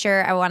wanted to be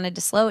sure. I wanted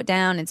to slow it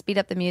down and speed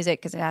up the music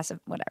because it has to,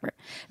 whatever.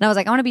 And I was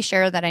like, I want to be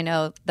sure that I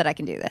know that I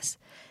can do this.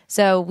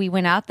 So we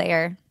went out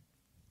there,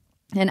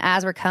 and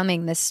as we're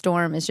coming, this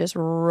storm is just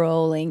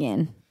rolling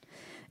in.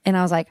 And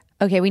I was like,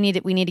 okay, we need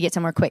to get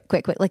somewhere quick.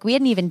 Like, we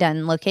hadn't even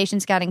done location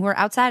scouting. We're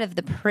outside of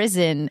the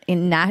prison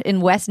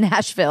in West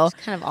Nashville.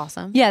 It's kind of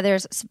awesome. Yeah,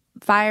 there's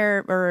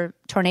fire or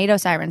tornado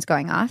sirens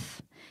going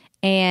off,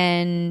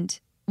 and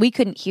we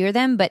couldn't hear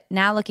them. But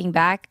now looking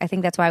back, I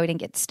think that's why we didn't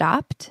get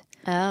stopped.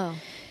 Oh,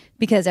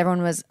 because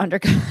everyone was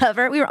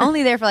undercover. We were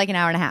only there for like an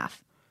hour and a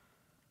half.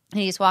 And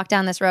you just walk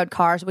down this road,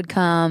 cars would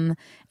come,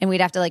 and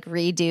we'd have to like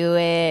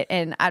redo it.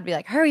 And I'd be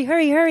like,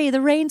 hurry,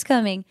 the rain's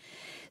coming.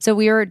 So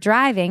we were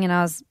driving, and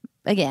I was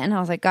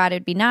like, God,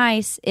 it'd be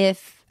nice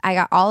if I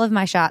got all of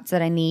my shots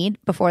that I need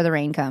before the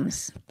rain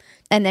comes.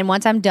 And then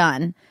once I'm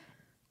done,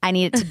 I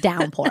need it to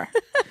downpour.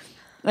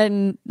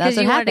 And that's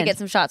what happened. Wanted to get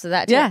some shots of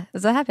that too. Yeah,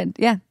 that's what happened.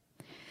 Yeah.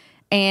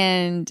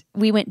 And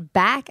we went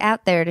back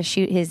out there to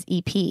shoot his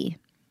EP.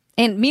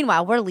 And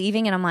meanwhile, we're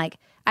leaving, and I'm like,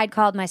 I'd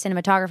called my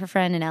cinematographer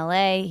friend in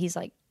LA. He's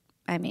like,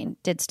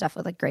 did stuff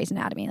with like Grey's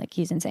Anatomy. Like,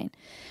 he's insane.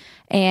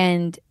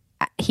 And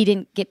he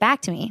didn't get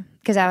back to me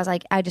because I was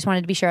like, I just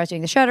wanted to be sure I was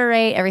doing the shutter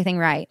rate, everything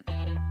right.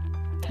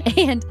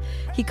 And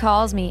he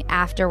calls me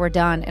after we're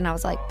done, and I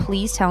was like,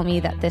 please tell me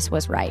that this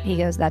was right. He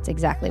goes, that's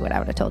exactly what I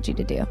would have told you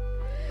to do.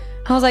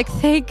 I was like,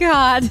 thank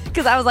God.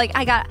 Because I was like,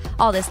 I got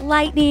all this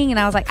lightning, and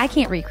I was like, I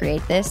can't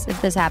recreate this if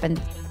this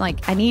happened.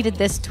 Like, I needed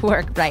this to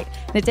work right.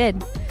 And it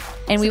did.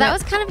 And so that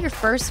was kind of your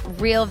first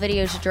real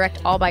video to direct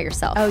all by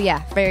yourself. Oh,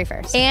 yeah. Very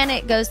first. And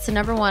it goes to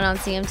 #1 on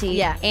CMT.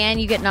 Yeah.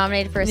 And you get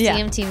nominated for a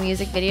CMT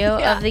Music Video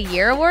of the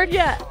Year award.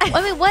 Yeah.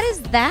 I mean, what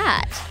is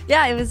that?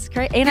 Yeah, it was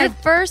great. And your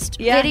first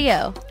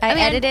video. I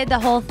edited the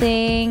whole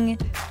thing.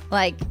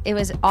 Like, it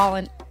was all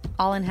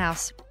in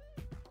house.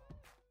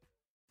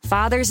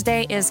 Father's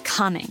Day is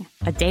coming,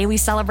 a day we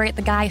celebrate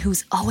the guy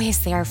who's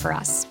always there for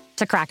us.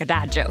 To crack a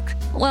dad joke.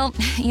 Well,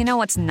 you know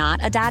what's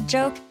not a dad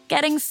joke?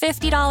 Getting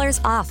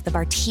 $50 off the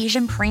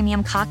Bartesian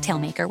Premium Cocktail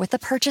Maker with the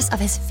purchase of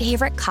his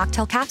favorite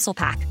cocktail capsule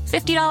pack.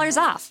 $50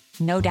 off.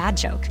 No dad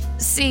joke.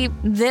 See,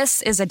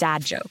 this is a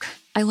dad joke.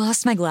 I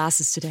lost my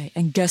glasses today,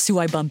 and guess who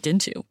I bumped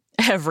into?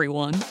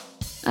 Everyone.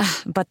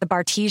 But the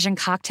Bartesian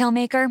Cocktail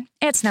Maker,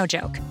 it's no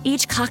joke.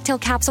 Each cocktail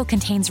capsule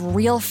contains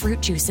real fruit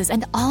juices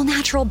and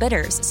all-natural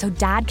bitters, so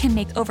Dad can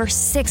make over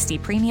 60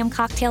 premium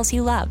cocktails he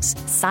loves.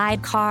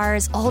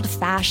 Sidecars, old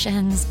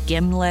fashions,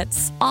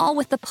 gimlets, all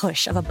with the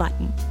push of a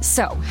button.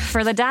 So,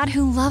 for the dad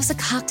who loves a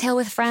cocktail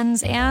with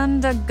friends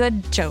and a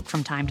good joke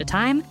from time to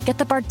time, get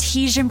the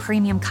Bartesian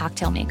Premium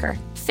Cocktail Maker.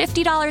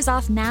 $50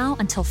 off now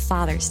until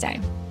Father's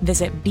Day.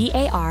 Visit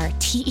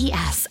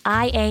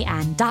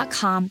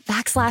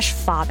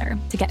BARTESIAN.com/father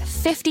to get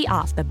 50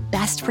 off the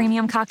best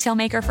premium cocktail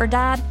maker for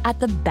dad at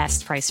the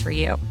best price for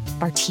you.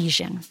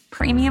 Bartesian.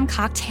 Premium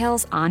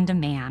cocktails on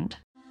demand.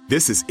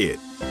 This is it.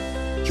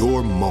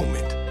 Your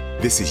moment.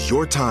 This is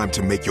your time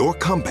to make your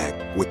comeback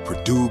with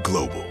Purdue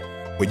Global.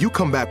 When you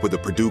come back with a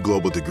Purdue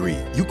Global degree,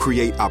 you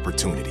create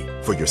opportunity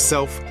for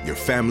yourself, your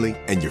family,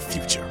 and your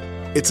future.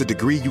 It's a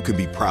degree you can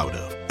be proud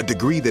of. A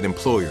degree that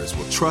employers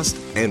will trust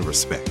and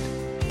respect.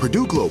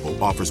 Purdue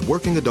Global offers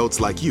working adults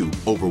like you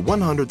over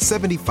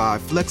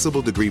 175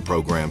 flexible degree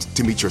programs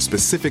to meet your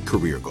specific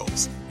career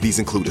goals. These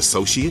include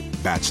associate,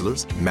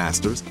 bachelor's,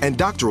 master's, and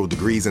doctoral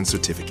degrees and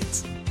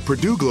certificates.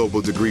 Purdue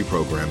Global degree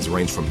programs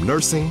range from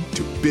nursing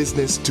to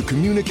business to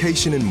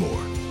communication and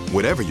more.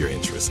 Whatever your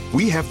interest,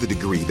 we have the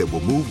degree that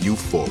will move you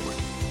forward.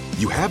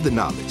 You have the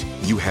knowledge,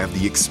 you have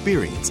the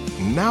experience.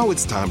 Now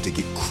it's time to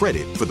get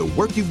credit for the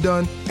work you've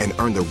done and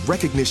earn the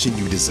recognition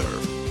you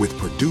deserve with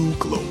Purdue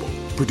Global,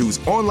 Purdue's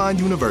online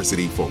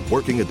university for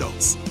working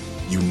adults.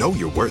 You know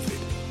you're worth it.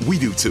 We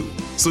do too.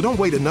 So don't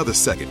wait another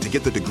second to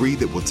get the degree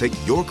that will take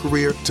your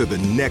career to the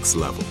next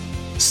level.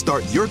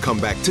 Start your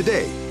comeback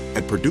today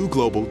at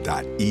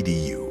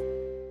purdueglobal.edu.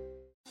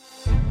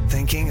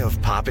 Thank Thinking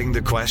of popping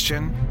the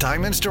question?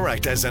 Diamonds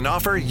Direct has an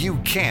offer you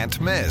can't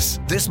miss.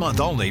 This month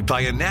only,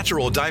 buy a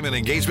natural diamond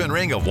engagement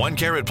ring of 1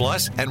 carat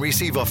plus and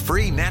receive a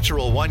free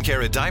natural 1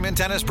 carat diamond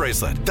tennis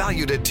bracelet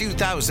valued at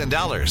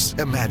 $2,000.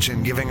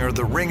 Imagine giving her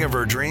the ring of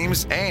her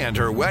dreams and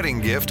her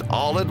wedding gift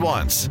all at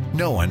once.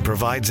 No one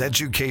provides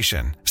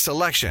education,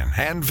 selection,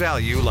 and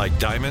value like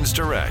Diamonds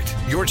Direct.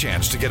 Your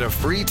chance to get a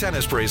free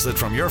tennis bracelet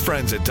from your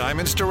friends at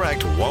Diamonds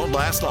Direct won't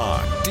last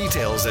long.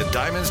 Details at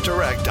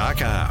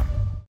diamondsdirect.com.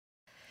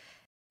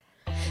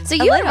 So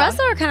you and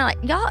Russell are kind of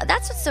like, y'all,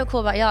 that's what's so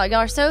cool about y'all.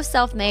 Y'all are so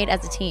self-made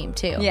as a team,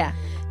 too. Yeah.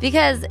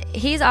 Because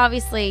he's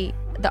obviously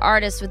the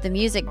artist with the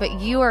music, but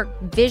you are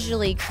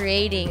visually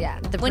creating. Yeah.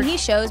 When he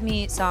shows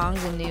me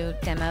songs and new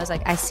demos,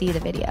 like, I see the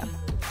video.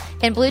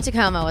 And Blue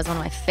Tacoma was one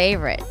of my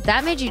favorite.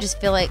 That made you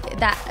just feel like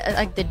that,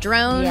 like the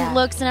drone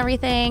looks and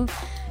everything.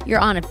 You're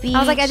on a beach. I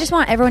was like, I just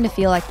want everyone to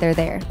feel like they're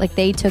there. Like,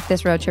 they took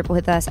this road trip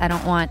with us. I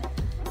don't want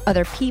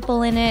other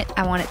people in it.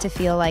 I want it to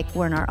feel like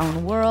we're in our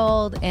own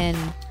world, and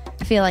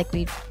I feel like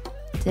we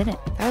did it.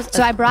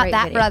 So I brought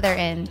that brother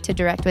in to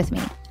direct with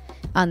me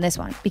on this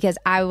one because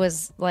I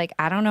was like,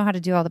 I don't know how to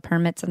do all the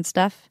permits and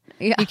stuff.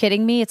 Yeah. You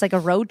kidding me? It's like a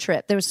road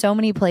trip. There was so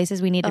many places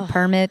we needed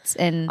permits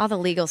and all the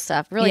legal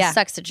stuff. Really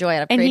sucks the joy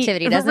out of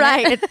creativity, doesn't it?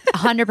 Right,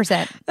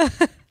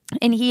 100%.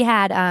 And he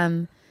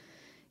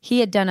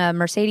had done a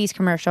Mercedes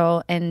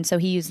commercial, and so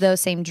he used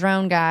those same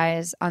drone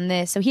guys on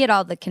this. So he had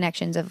all the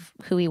connections of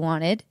who he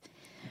wanted.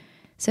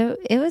 So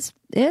it was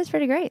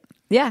pretty great.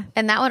 Yeah.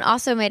 And that one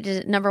also made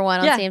it number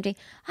 1 on CMT.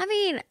 I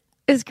mean,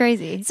 it was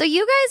crazy. So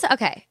you guys,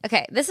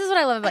 okay. This is what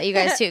I love about you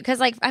guys too. Because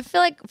like, I feel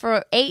like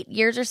for 8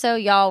 years or so,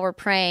 y'all were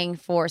praying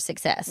for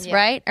success,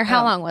 right? Or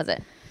how long was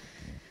it?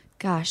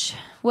 Gosh.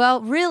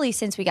 Well, really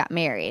since we got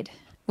married,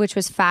 which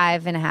was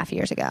 5.5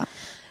 years ago.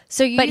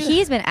 But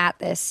he's been at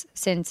this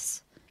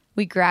since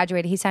we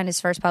graduated. He signed his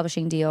first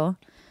publishing deal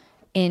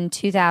in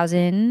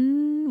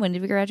 2000. When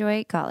did we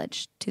graduate?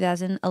 College.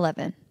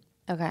 2011.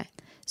 Okay.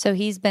 So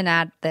he's been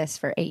at this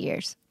for 8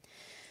 years.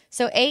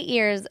 So 8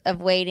 years of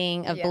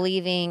waiting, of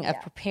believing,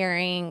 of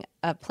preparing,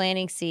 of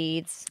planting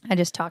seeds. I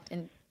just talked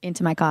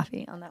into my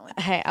coffee on that one.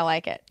 Hey, I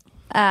like it.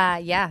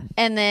 Yeah.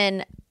 And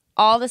then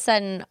all of a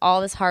sudden, all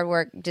this hard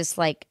work just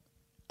like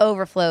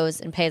overflows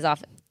and pays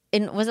off.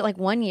 And was it like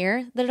 1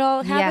 year that it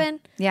all happened?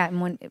 Yeah.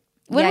 When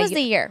was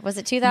the year? Was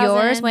it 2000?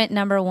 Yours went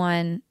number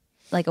 1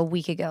 like a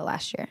week ago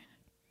last year.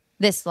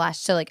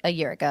 So like a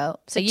year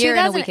ago. So a year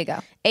and a week ago.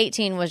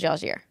 18 was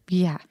y'all's year.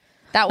 Yeah.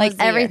 That was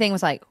like everything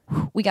was like,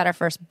 we got our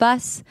first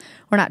bus.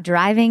 We're not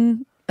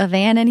driving a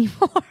van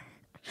anymore.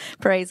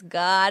 Praise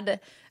God.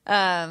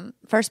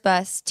 First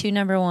bus, 2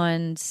 number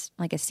 1s,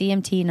 like a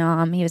CMT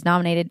nom. He was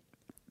nominated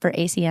for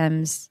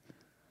ACMs.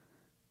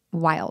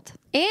 Wild.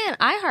 And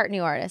iHeart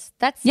New Artist.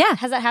 Has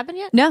that happened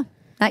yet? No,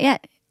 not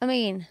yet. I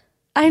mean,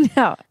 I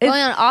know.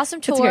 Going on awesome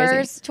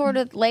tours. Toured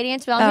with Lady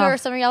Antebellum, who are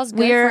some of y'all's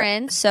good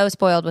friends. So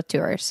spoiled with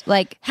tours.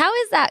 Like, how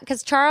is that?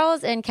 Because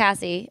Charles and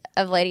Cassie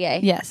of Lady A.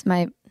 Yes,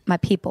 my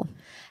people.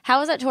 How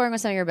was that touring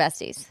with some of your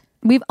besties?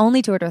 We've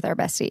only toured with our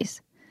besties.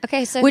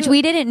 Okay, so which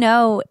we didn't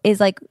know is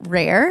like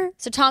rare.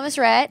 So Thomas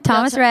Rhett,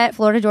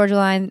 Florida Georgia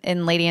Line,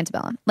 and Lady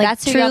Antebellum. Like,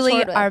 that's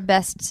truly our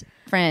best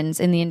friends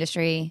in the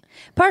industry.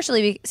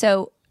 Partially,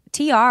 so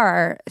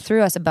TR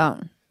threw us a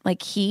bone.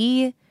 Like,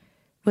 he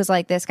was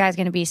like, this guy's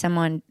going to be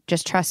someone,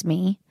 just trust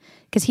me.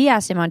 Because he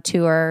asked him on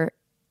tour,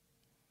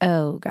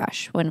 oh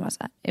gosh, when was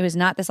that? It was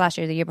not this last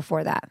year, the year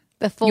before that.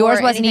 Before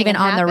yours wasn't even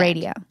on the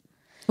radio.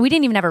 We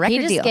didn't even have a record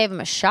deal. He just gave him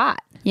a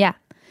shot. Yeah.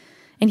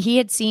 And he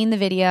had seen the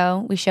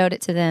video. We showed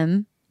it to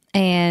them.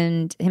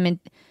 And him and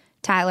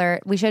Tyler,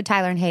 we showed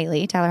Tyler and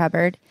Haley, Tyler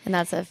Hubbard. And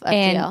that's a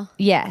deal.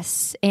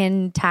 Yes.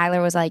 And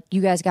Tyler was like,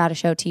 you guys got to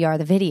show TR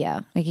the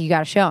video. Like, you got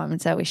to show him.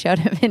 And so we showed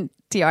him, and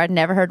TR had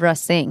never heard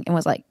Russ sing and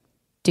was like,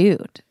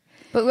 dude.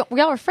 But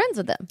y'all were friends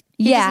with him.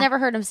 You just never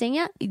heard him sing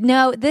yet?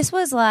 No, this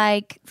was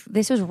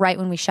right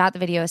when we shot the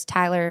video. It was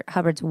Tyler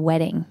Hubbard's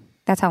wedding.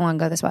 That's how long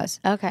ago this was.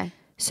 Okay.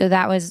 So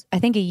that was, I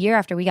think, a year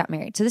after we got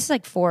married. So this is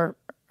like 4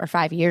 or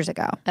 5 years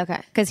ago.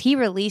 Okay. Because he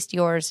released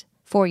yours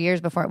 4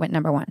 years before it went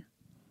number 1.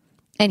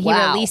 And he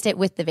released it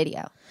with the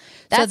video.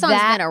 That song's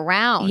been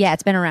around. Yeah,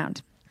 it's been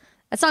around.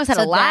 That song's had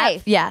a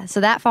life.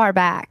 So that far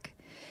back.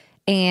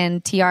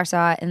 And TR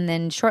saw it. And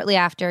then shortly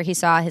after, he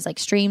saw his like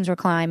streams were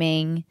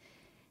climbing,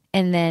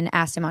 and then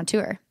asked him on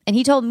tour. And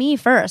he told me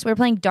first. We were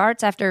playing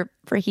darts after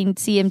freaking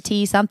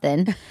CMT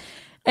something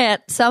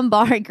at some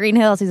bar at Green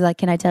Hills. He's like,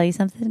 can I tell you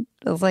something?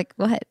 I was like,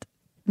 what?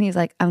 And he's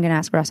like, I'm going to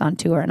ask Russ on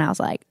tour. And I was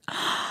like,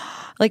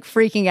 like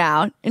freaking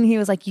out. And he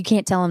was like, you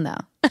can't tell him though.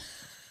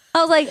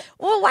 I was like,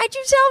 well, why'd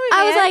you tell me, man?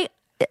 I was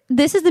like,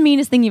 this is the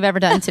meanest thing you've ever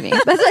done to me.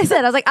 That's what I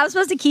said. I was like, I'm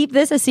supposed to keep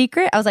this a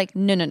secret? I was like,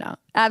 no,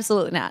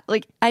 absolutely not.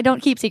 Like, I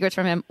don't keep secrets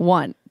from him.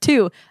 1,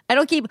 2, I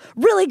don't keep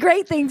really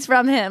great things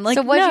from him. Like,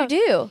 so what'd you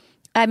do?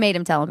 I made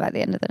him tell him by the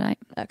end of the night.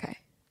 Okay.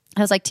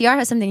 I was like, TR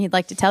has something he'd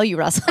like to tell you,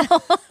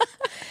 Russell.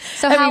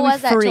 So how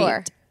was that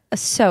tour?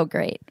 So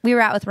great. We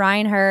were out with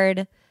Ryan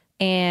Hurd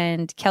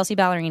and Kelsey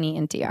Ballerini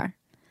and TR.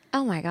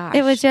 Oh my gosh.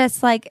 It was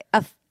just like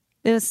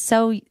It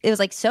was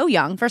like so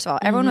young. First of all,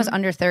 everyone was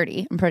under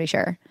 30, I'm pretty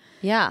sure.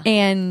 Yeah.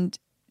 And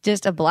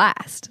just a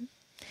blast.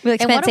 We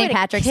like And spent what a way St. to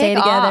Patrick's kick Day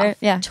together. off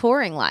Yeah.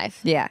 touring life.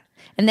 Yeah.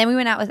 And then we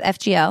went out with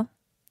FGO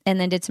and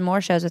then did some more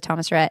shows with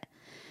Thomas Rhett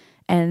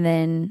and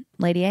then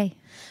Lady A.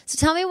 So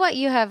tell me what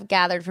you have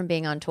gathered from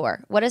being on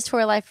tour. What is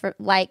tour life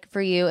like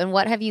for you, and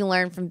what have you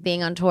learned from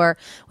being on tour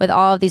with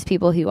all of these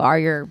people who are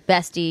your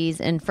besties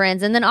and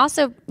friends, and then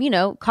also,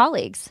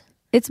 colleagues?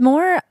 It's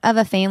more of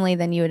a family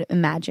than you would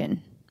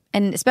imagine.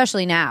 And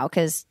especially now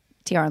because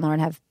Tiara and Lauren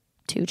have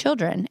 2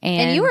 children.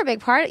 And you were a big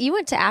part. You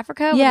went to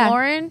Africa Yeah. with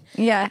Lauren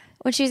Yeah.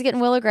 when she was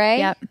getting Willow Gray.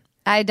 Yep.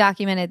 I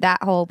documented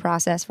that whole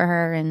process for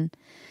her and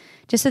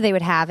just so they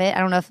would have it. I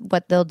don't know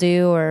what they'll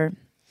do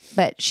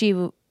but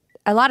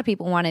a lot of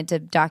people wanted to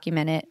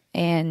document it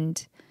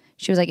and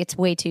she was like, it's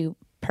way too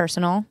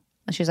personal.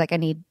 She was like, I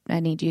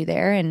need you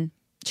there. And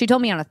she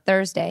told me on a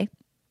Thursday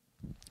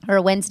or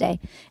a Wednesday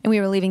and we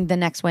were leaving the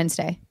next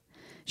Wednesday.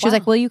 She was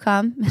like, will you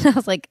come? And I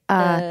was like,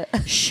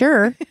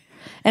 sure.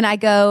 And I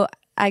go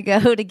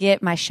to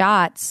get my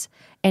shots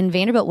and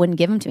Vanderbilt wouldn't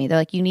give them to me. They're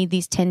like, you need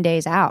these 10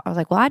 days out. I was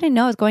like, well, I didn't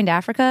know I was going to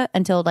Africa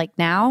until like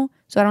now.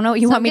 So I don't know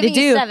what you want me to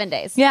do. 7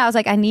 days. Yeah. I was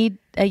like, I need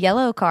a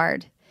yellow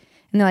card.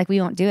 And they're like,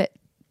 we won't do it.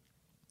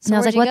 And I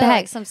was like, what the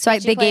heck? So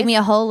they gave me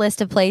a whole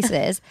list of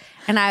places.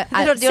 And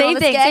same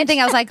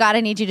thing. I was like, God,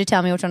 I need you to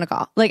tell me which one to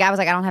call. Like, I was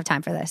like, I don't have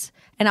time for this.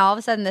 And all of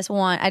a sudden this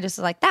one, I just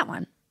was like, that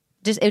one.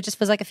 It just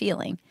was like a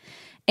feeling.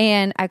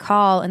 And I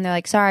call and they're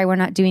like, sorry, we're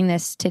not doing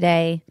this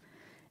today.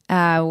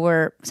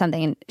 We're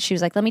something. And she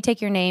was like, let me take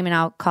your name and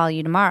I'll call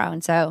you tomorrow.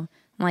 And so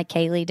I'm like,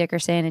 Kaylee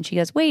Dickerson. And she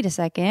goes, wait a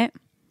second.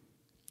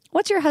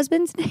 What's your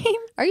husband's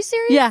name? Are you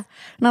serious? Yeah.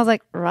 And I was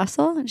like,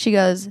 Russell. And she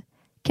goes,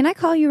 can I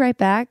call you right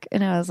back?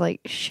 And I was like,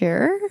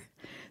 sure.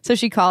 So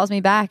she calls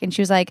me back and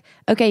she was like,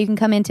 okay, you can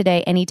come in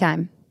today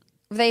anytime.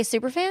 Were they a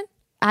super fan?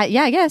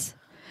 Yeah, I guess.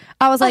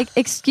 I was like,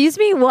 excuse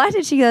me, what?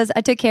 And she goes, I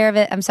took care of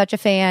it. I'm such a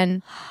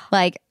fan.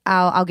 Like,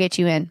 I'll get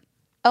you in.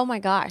 Oh my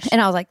gosh. And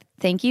I was like,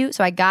 thank you.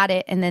 So I got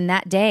it. And then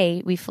that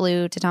day we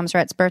flew to Thomas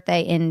Rhett's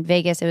birthday in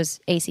Vegas. It was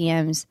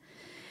ACM's.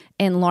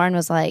 And Lauren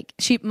was like,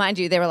 mind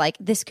you, they were like,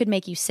 this could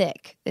make you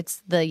sick.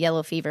 It's the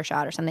yellow fever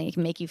shot or something. It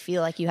can make you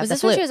feel like you have the flu.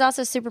 Was this when she was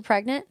also super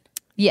pregnant?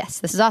 Yes,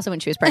 this is also when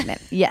she was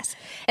pregnant. Yes.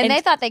 And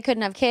they thought they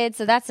couldn't have kids,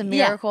 so that's a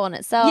miracle in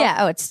itself. Yeah.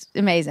 Oh, it's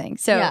amazing.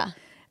 So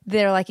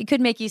they're like, it could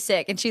make you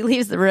sick. And she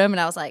leaves the room and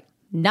I was like,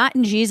 not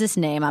in Jesus'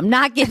 name. I'm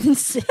not getting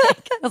sick.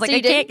 I was like,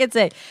 I can't get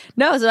sick.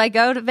 No. So I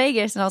go to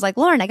Vegas and I was like,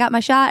 Lauren, I got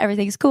my shot.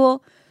 Everything's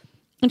cool.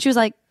 And she was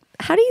like,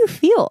 how do you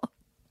feel?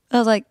 I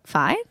was like,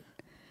 fine.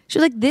 She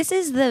was like, this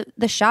is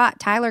the shot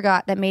Tyler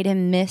got that made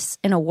him miss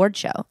an award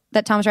show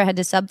that Thomas Rhett had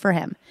to sub for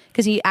him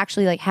because he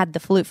actually like had the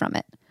flu from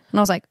it. And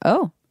I was like,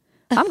 oh,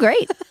 I'm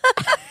great.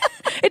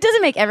 It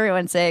doesn't make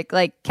everyone sick.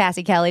 Like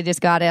Cassie Kelly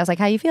just got it. I was like,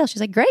 how you feel? She's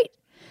like, great.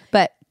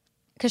 But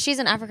because she's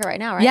in Africa right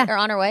now, right? Yeah. Or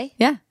on her way?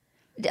 Yeah.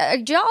 Do y'all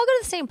go to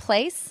the same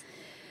place?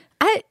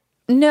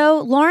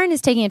 No, Lauren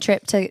is taking a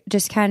trip to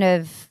just kind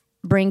of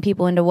bring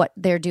people into what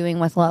they're doing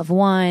with Love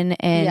One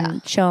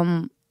and show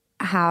them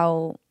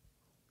how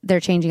they're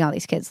changing all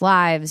these kids'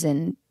 lives,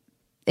 and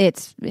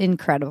it's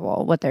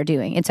incredible what they're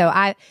doing. And so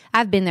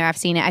I've been there, I've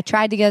seen it. I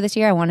tried to go this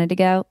year, I wanted to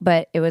go,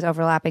 but it was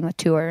overlapping with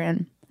tour,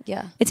 and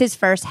it's his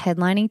first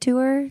headlining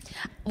tour,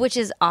 which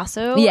is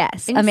also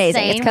amazing.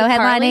 It's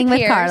co-headlining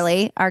with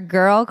Carly, our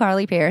girl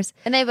Carly Pierce,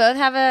 and they both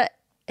have a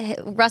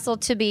Russell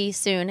to be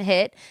soon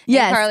hit.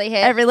 Yes, Carly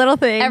hit every little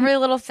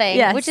thing,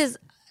 yes. Which is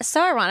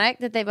so ironic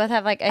that they both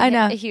have like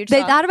a huge they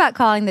song. thought about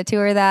calling the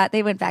tour that.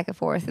 They went back and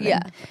forth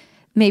and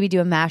maybe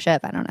do a mashup,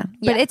 I don't know,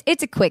 but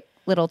it's a quick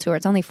little tour.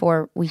 It's only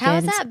 4 weekends. How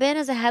has that been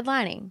as a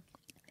headlining?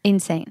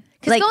 Insane.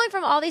 Because going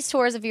from all these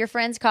tours of your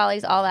friends,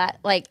 colleagues, all that,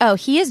 like... Oh,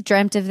 he has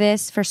dreamt of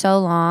this for so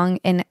long,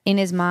 and in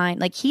his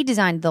mind, like, he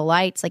designed the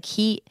lights, like,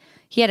 he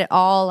had it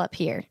all up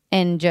here,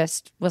 and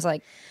just was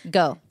like,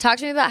 go. Talk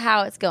to me about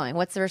how it's going.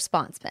 What's the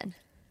response been?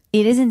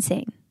 It is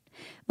insane.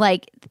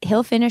 Like,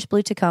 he'll finish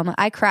Blue Tacoma.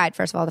 I cried,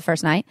 first of all, the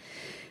first night,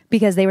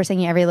 because they were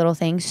singing Every Little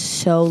Thing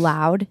so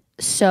loud,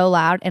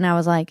 and I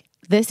was like,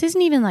 this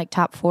isn't even, like,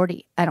 top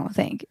 40, I don't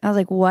think. I was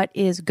like, what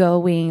is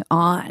going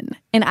on?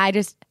 And I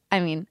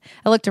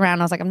looked around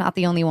and I was like, I'm not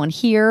the only one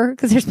here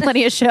because there's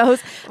plenty of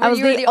shows. I was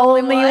the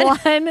only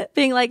one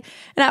being like,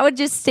 and I would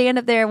just stand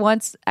up there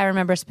once. I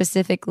remember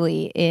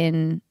specifically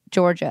in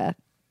Georgia,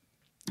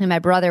 and my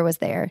brother was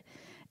there,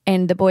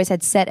 and the boys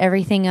had set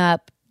everything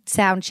up,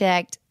 sound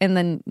checked, and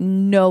then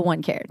no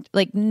one cared.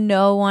 Like,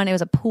 no one. It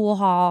was a pool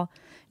hall,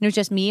 and it was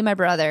just me, my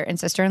brother, and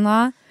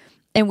sister-in-law.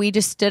 And we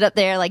just stood up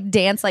there, like,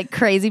 danced like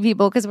crazy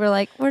people because we're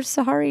like, we're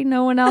sorry,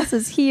 no one else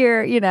is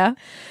here, you know?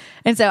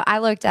 And so I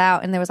looked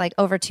out and there was like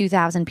over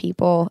 2,000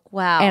 people.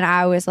 Wow. And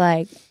I was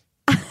like,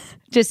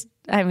 just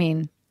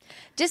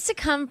to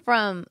come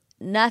from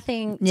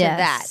nothing to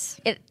that,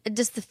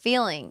 just the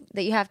feeling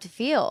that you have to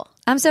feel.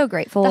 I'm so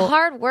grateful. The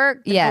hard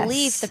work, the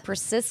belief, the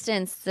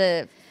persistence,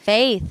 the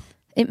faith.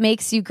 It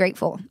makes you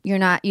grateful. You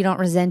don't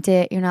resent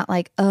it. You're not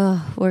like,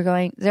 oh,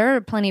 there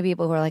are plenty of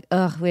people who are like,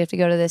 oh, we have to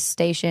go to this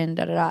station,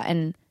 da da da.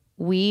 And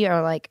we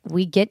are like,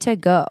 we get to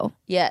go.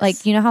 Yes.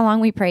 Like, you know how long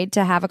we prayed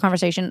to have a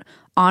conversation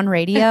on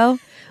radio?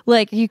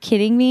 Like, are you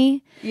kidding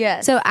me?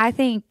 Yes. So I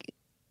think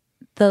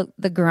the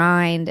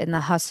grind and the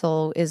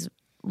hustle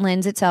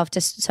lends itself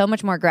to so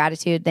much more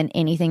gratitude than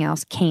anything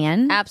else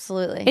can.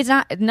 Absolutely. It's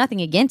nothing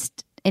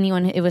against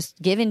anyone it was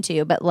given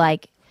to, but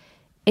like,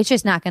 it's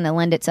just not going to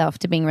lend itself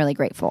to being really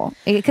grateful,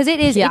 because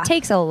it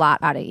takes a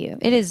lot out of you.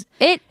 It is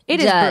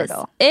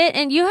brutal.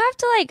 And you have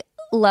to like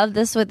love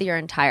this with your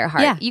entire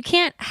heart. Yeah. You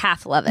can't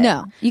half love it.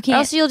 No, you can't.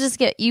 Or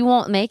else you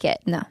won't make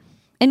it. No.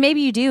 And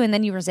maybe you do, and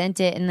then you resent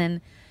it, and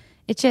then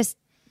it's just,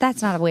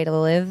 that's not a way to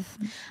live.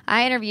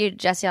 I interviewed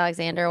Jessie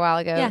Alexander a while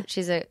ago. Yeah.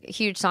 She's a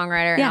huge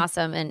songwriter and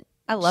awesome. And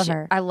I love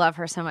her. I love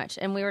her so much.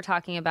 And we were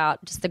talking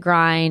about just the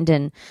grind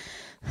and,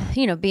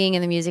 you know, being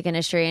in the music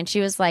industry. And she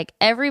was like,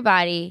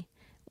 everybody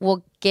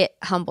will get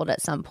humbled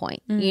at some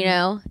point, you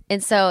know?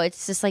 And so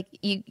it's just like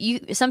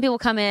some people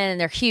come in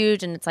and they're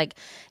huge and it's like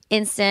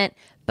instant,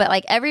 but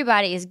like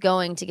everybody is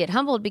going to get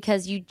humbled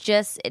because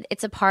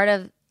it's a part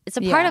of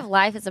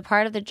life. It's a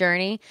part of the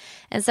journey.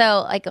 And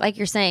so like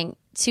you're saying,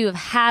 to have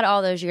had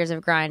all those years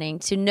of grinding,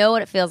 to know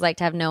what it feels like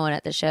to have no one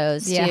at the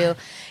shows, to,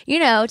 you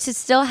know, to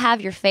still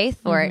have your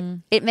faith for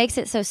it makes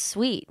it so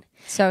sweet.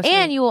 So sweet.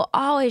 And you will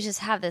always just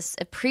have this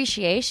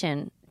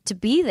appreciation to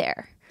be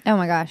there. Oh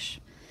my gosh.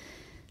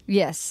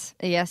 Yes,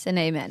 and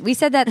amen. We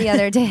said that the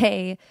other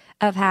day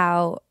of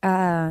how,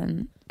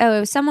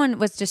 someone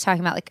was just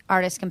talking about like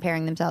artists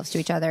comparing themselves to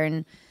each other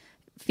and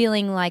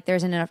feeling like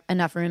there's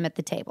enough room at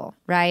the table,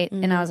 right?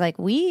 Mm-hmm. And I was like,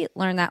 we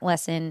learned that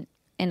lesson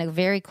in a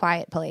very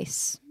quiet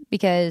place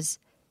because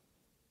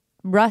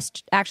Russ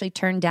actually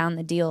turned down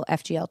the deal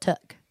FGL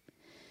took.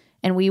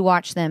 And we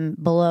watched them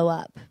blow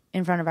up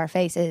in front of our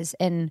faces.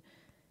 And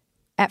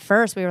at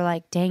first we were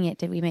like, dang it,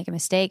 did we make a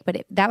mistake?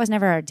 But that was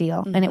never our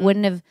deal. Mm-hmm. And it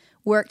wouldn't have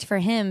worked for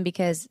him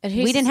because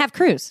we didn't have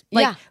crews.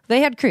 Like,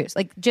 they had crews.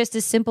 Like, just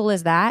as simple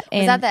as that.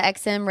 Was that the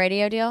XM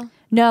radio deal?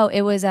 No,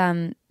 it was,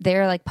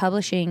 they're like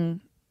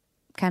publishing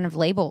kind of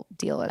label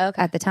deal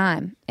at the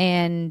time.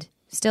 And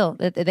still,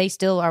 they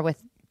still are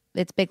with,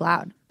 it's Big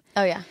Loud.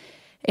 Oh, yeah.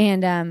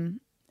 And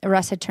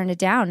Russ had turned it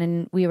down,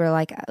 and we were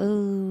like,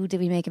 oh, did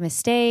we make a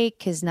mistake?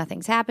 Because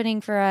nothing's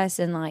happening for us.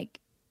 And like,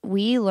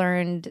 we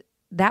learned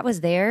that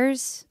was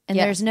theirs, and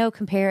there's no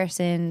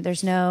comparison.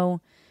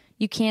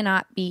 You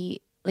cannot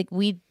be, like,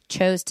 we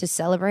chose to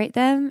celebrate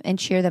them and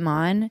cheer them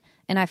on.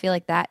 And I feel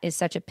like that is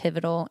such a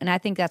pivotal, and I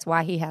think that's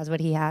why he has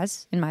what he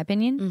has, in my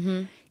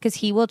opinion, because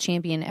he will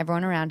champion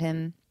everyone around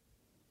him.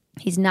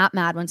 He's not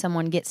mad when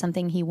someone gets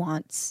something he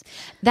wants.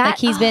 Like,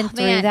 he's been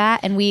through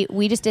that, and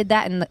we just did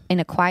that in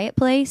a quiet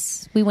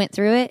place. We went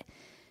through it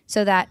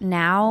so that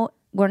now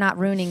we're not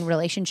ruining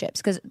relationships,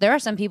 because there are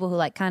some people who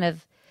like kind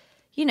of,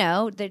 you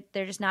know,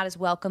 they're just not as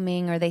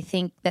welcoming, or they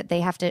think that they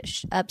have to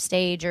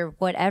upstage or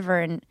whatever,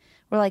 and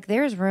we're like,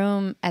 there's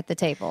room at the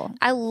table.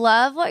 I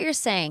love what you're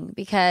saying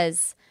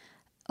because,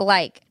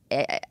 like,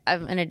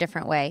 I'm in a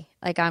different way.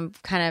 Like, I'm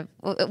kind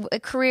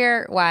of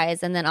career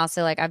wise, and then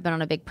also like I've been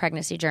on a big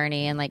pregnancy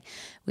journey, and like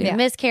we had a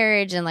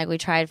miscarriage, and like we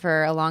tried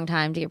for a long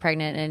time to get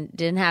pregnant and it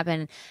didn't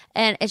happen.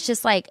 And it's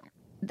just like,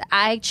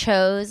 I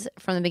chose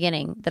from the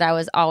beginning that I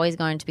was always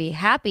going to be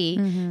happy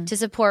to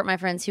support my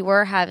friends who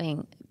were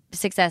having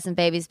success and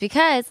babies,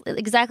 because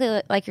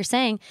exactly like you're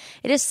saying,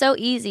 it is so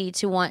easy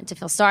to want to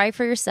feel sorry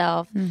for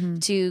yourself,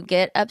 to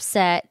get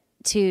upset,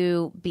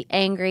 to be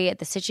angry at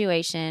the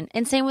situation.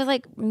 And same with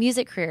like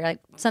music career, like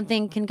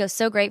something can go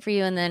so great for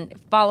you and then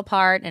fall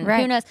apart, and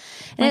who knows.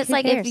 And it's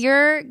like, if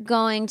you're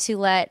going to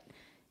let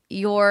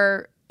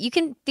you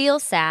can feel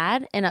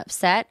sad and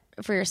upset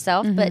for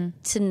yourself, but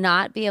to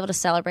not be able to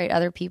celebrate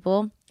other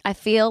people, I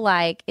feel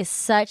like is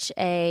such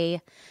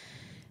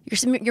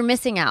you're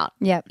missing out.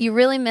 Yep. You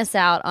really miss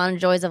out on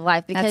joys of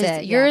life,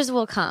 because yours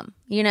will come,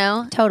 you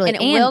know? Totally.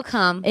 And it will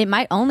come. It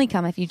might only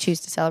come if you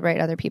choose to celebrate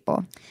other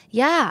people.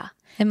 Yeah.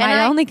 It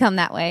might only come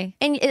that way.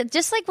 And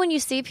just like when you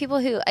see people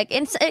who, like,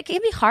 it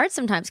can be hard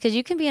sometimes, because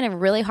you can be in a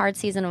really hard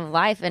season of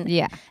life, and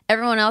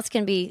everyone else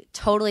can be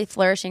totally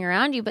flourishing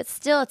around you. But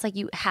still, it's like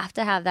you have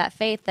to have that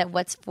faith that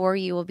what's for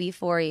you will be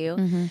for you,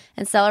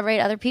 and celebrate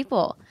other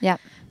people. Yeah.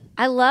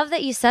 I love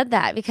that you said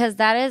that, because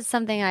that is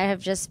something I have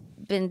just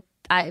been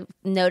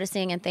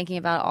noticing and thinking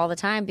about all the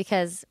time.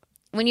 Because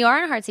when you are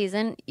in a hard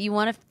season, you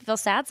want to feel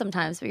sad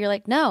sometimes, but you're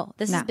like, no,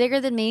 this is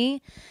bigger than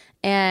me.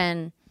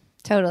 And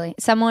totally,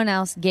 someone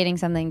else getting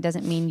something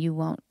doesn't mean you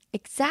won't.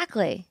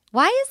 Exactly.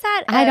 Why is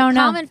that I don't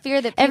know. Common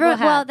fear that people have?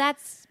 Well,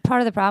 that's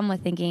part of the problem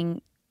with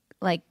thinking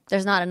like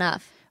there's not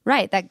enough.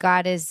 Right, that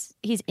God he's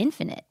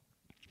infinite.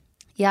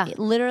 Yeah.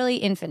 Literally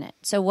infinite.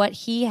 So what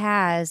he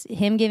has,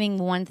 him giving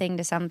one thing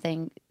to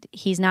something,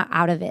 he's not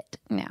out of it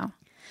now.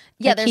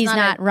 Yeah, like, he's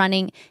not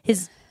running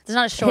there's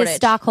not a shortage. His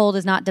stock hold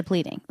is not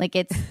depleting. Like,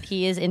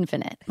 he is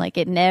infinite. Like,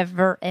 it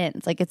never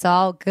ends. Like, it's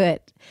all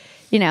good.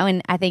 You know,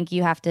 and I think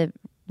you have to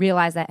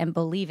realize that and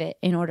believe it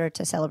in order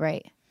to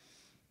celebrate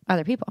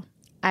other people.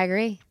 I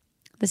agree.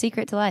 The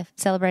secret to life,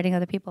 celebrating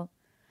other people.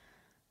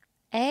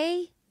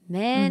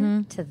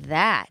 Amen to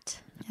that.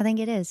 I think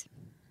it is.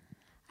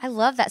 I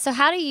love that. So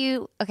how do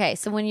you,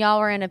 so when y'all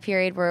were in a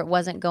period where it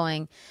wasn't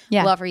going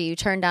well for you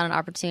turned down an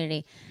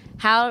opportunity,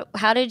 how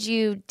did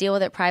you deal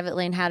with it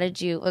privately, and how did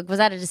you, was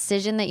that a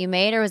decision that you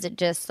made, or was it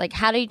just like,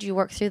 how did you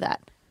work through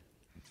that?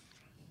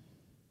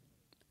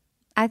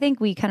 I think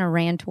we kind of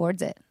ran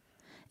towards it.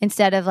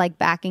 Instead of like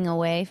backing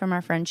away from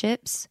our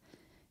friendships,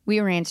 we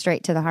ran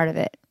straight to the heart of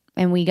it.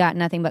 And we got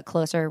nothing but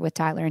closer with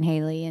Tyler and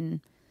Haley. And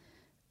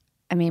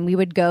I mean, we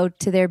would go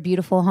to their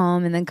beautiful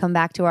home and then come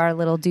back to our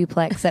little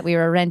duplex that we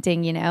were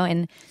renting, you know,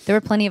 and there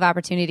were plenty of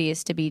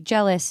opportunities to be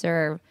jealous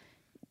or,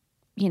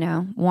 you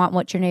know, want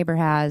what your neighbor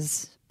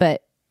has.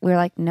 But we're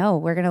like, no,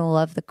 we're going to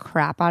love the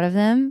crap out of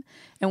them.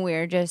 And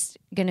we're just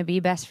going to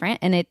be best friends.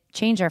 And it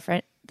changed our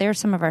friend. They're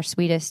some of our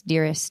sweetest,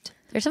 dearest.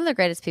 They're some of the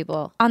greatest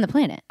people on the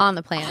planet.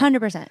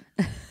 100%.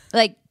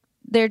 Like,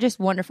 they're just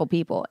wonderful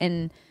people.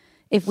 And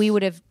if we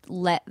would have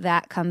let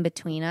that come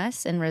between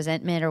us and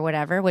resentment or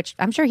whatever, which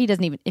I'm sure he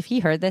doesn't even, if he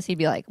heard this, he'd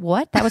be like,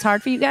 what? That was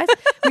hard for you guys?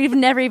 We've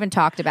never even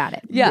talked about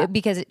it. Yeah.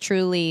 Because it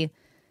truly,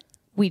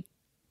 we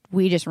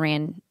just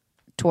ran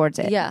towards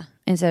it. Yeah.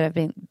 Instead of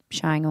being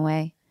shying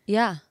away.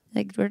 Yeah.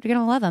 Like, we're going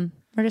to love them.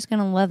 We're just going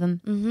to love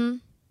them. Mm-hmm.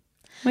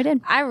 We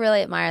did. I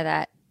really admire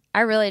that.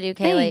 I really do,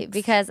 Kaylee,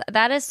 because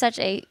that is such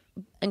a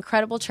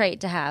incredible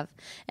trait to have.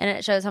 And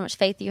it shows how much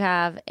faith you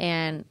have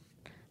and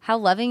how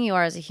loving you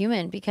are as a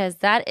human, because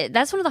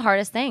that's one of the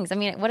hardest things. I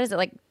mean, what is it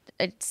like?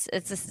 It's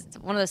just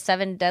one of the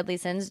 7 deadly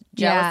sins,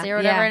 jealousy or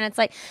whatever. And it's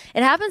like,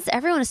 it happens to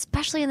everyone,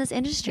 especially in this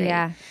industry.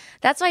 Yeah.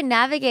 That's why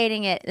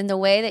navigating it in the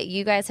way that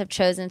you guys have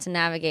chosen to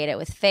navigate it,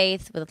 with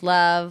faith, with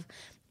love,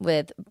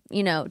 with,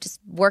 you know, just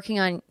working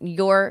on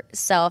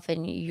yourself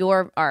and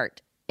your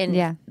art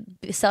and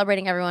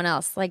celebrating everyone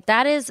else. Like,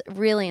 that is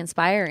really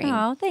inspiring.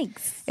 Oh,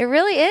 thanks. It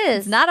really is.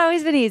 It's not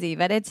always been easy,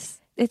 but it's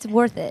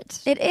worth it.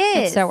 It is.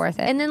 It's so worth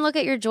it. And then look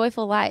at your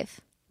joyful life.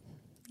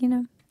 You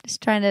know,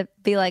 just trying to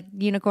be like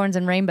unicorns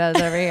and rainbows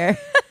over here.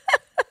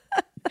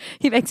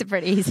 He makes it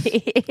pretty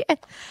easy.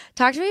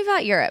 Talk to me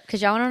about Europe,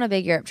 because y'all went on a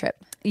big Europe trip.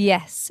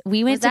 Yes,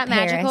 we went Was that to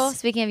Paris. magical?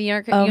 Speaking of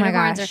Oh unicorns, my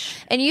gosh.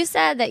 And you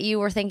said that you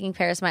were thinking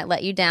Paris might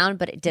let you down,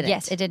 but it didn't.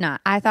 Yes, it did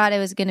not. I thought it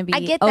was going to be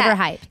overhyped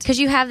overhyped because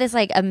you have this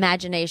like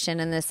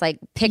imagination and this like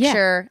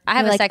picture. I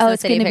have You're a like, Sex and the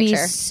City it's going to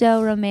picture. be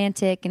so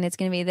romantic, and it's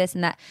going to be this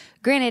and that.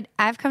 Granted,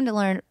 I've come to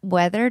learn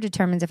weather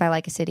determines if I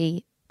like a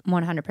city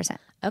 100%.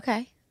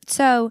 Okay.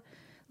 So,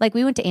 like,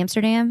 we went to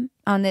Amsterdam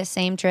on this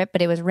same trip,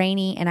 but it was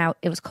rainy and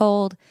it was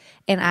cold,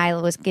 and I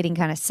was getting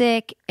kind of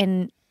sick,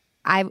 and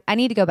I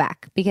need to go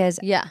back because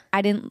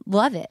I didn't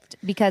love it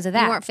because of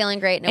that. You weren't feeling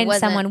great, and it and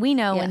wasn't. someone we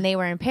know, when they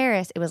were in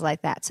Paris, it was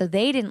like that. So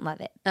they didn't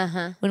love it.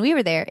 When we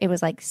were there, it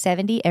was like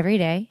 70 every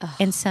day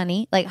and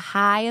sunny, like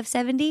high of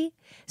 70.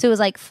 So it was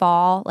like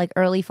fall, like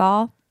early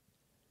fall,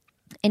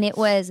 and it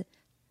was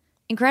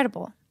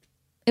incredible.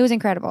 It was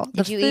incredible.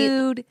 Did you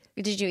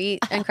eat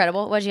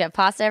incredible? What did you have?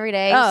 Pasta every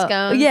day? Oh,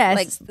 scones?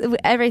 yes. Like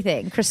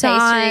everything. Croissants.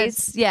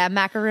 pastries? Yeah,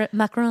 macarons.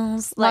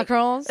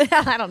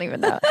 Macarons? I don't even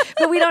know.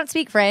 But we don't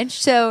speak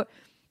French. So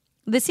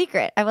the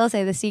secret, I will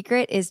say the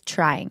secret is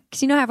trying.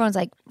 Because you know how everyone's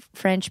like,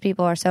 French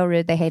people are so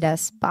rude. They hate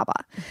us. Blah,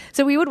 blah.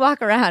 So we would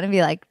walk around and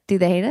be like, do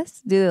they hate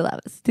us? Do they love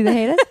us? Do they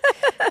hate us?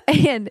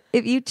 And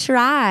if you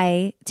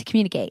try to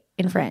communicate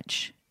in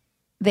French,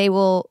 they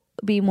will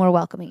be more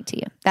welcoming to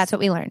you. That's what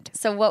we learned.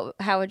 So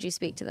how would you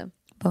speak to them?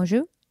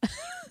 Bonjour.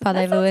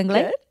 Parlez-vous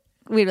anglais?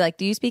 We'd be like,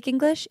 do you speak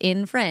English?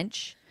 In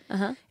French.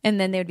 And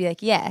then they would be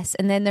like, yes.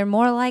 And then they're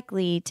more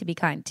likely to be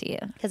kind to you.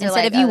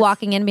 Instead of you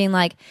walking in and being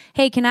like,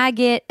 hey, can I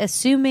get,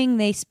 assuming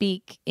they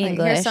speak English.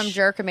 Like, here's some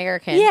jerk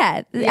American.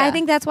 Yeah. I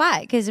think that's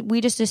why. Because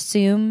we just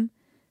assume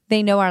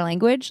they know our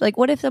language. Like,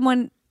 what if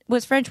someone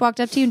was French,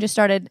 walked up to you and just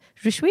started,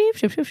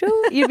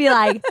 you'd be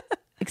like,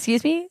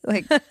 excuse me?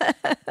 Like,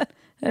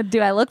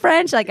 do I look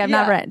French? Like, I'm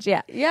not French.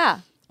 Yeah.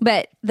 Yeah.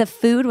 But the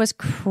food was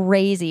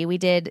crazy. We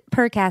did,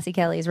 per Cassie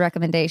Kelly's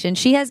recommendation.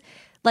 She has,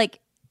 like,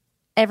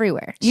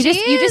 everywhere. You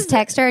just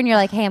text her and you're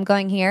like, hey, I'm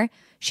going here.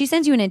 She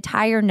sends you an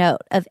entire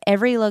note of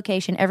every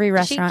location, every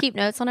restaurant. Does she keep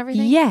notes on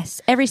everything?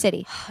 Yes. Every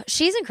city.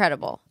 She's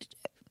incredible.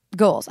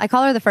 Goals. I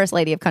call her the first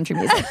lady of country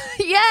music.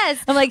 Yes.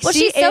 I'm like,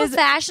 she's so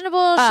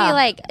fashionable. She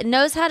like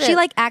knows how to. She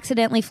like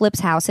accidentally flips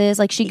houses.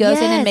 Like she goes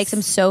in and makes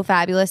them so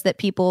fabulous that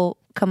people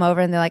come over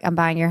and they're like, I'm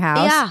buying your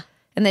house. Yeah.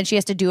 And then she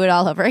has to do it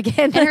all over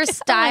again. And her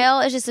style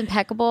is just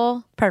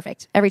impeccable.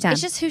 Perfect. Every time.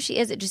 It's just who she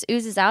is. It just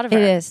oozes out of her.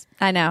 It is.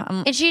 I know.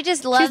 And she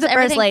just loves she's the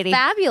everything first lady.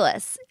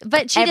 fabulous.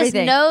 But she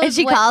everything. just knows. And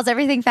she calls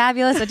everything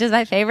fabulous, which is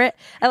my favorite.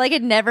 I like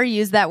had never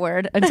used that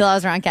word until I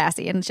was around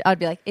Cassie. And I would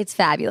be like, it's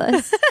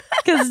fabulous.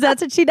 Because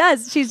that's what she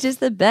does. She's just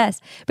the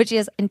best. But she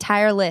has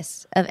entire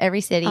lists of every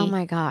city. Oh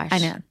my gosh. I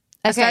know.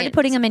 I started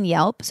putting them in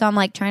Yelp. So I'm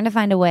like trying to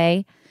find a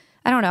way.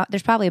 I don't know.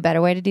 There's probably a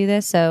better way to do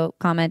this. So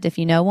comment if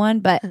you know one.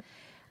 But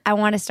I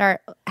want to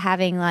start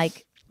having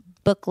like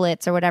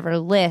booklets or whatever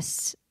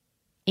lists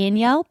in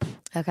Yelp.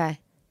 Okay.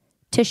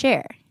 To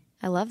share.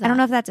 I love that. I don't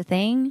know if that's a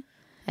thing.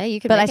 Hey,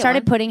 you could. But I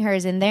started putting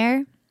hers in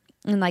there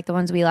and like the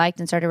ones we liked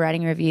and started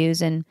writing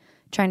reviews and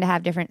trying to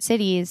have different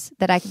cities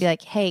that I could be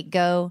like, hey,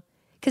 go.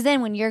 Because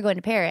then when you're going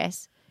to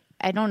Paris,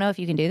 I don't know if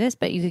you can do this,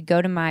 but you could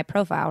go to my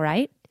profile,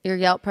 right? Your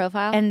Yelp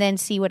profile? And then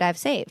see what I've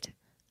saved.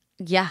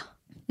 Yeah.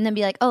 And then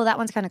be like, oh, that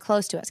one's kind of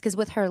close to us. Because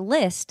with her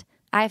list,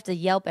 I have to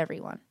Yelp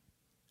everyone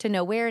to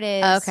know where it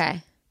is.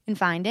 Okay. And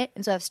find it.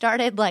 And so I've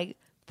started like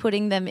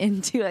putting them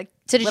into like.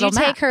 So did you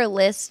take her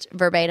list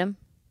verbatim?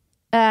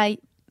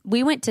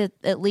 We went to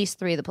at least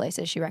 3 of the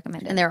places she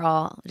recommended. And they're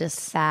all just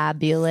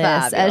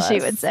fabulous, as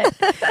she would say.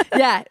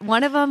 Yeah.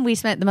 One of them, we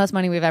spent the most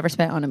money we've ever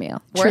spent on a meal.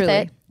 Worth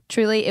it?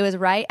 Truly. It was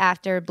right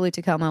after Blue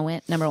Tacoma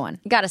went number 1.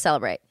 Got to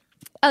celebrate.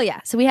 Oh, yeah.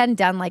 So we hadn't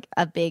done like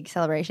a big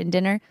celebration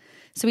dinner.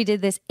 So we did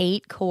this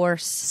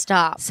 8-course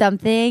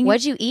something.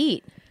 What'd you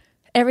eat?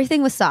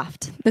 Everything was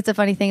soft. That's a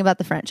funny thing about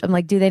the French. I'm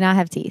like, do they not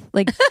have teeth?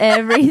 Like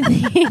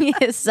everything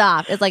is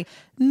soft. It's like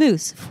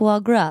mousse, foie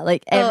gras,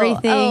 like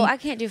everything. Oh, I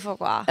can't do foie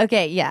gras.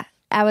 Okay, yeah.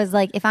 I was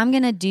like, if I'm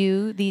going to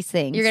do these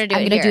things, you're going to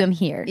do I'm going to do them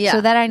here. Yeah.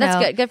 So that I know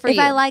That's good. Good for if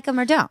you. I like them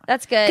or don't.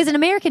 That's good. Because an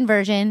American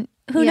version,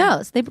 who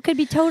knows? They could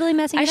be totally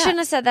messing it up. I shouldn't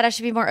have said that. I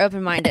should be more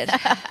open-minded.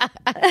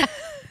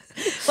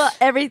 Well,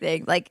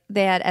 everything. Like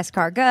they had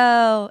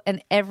escargot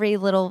and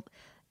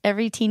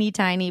every teeny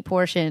tiny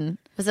portion.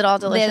 Was it all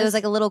delicious? There was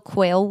like a little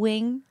quail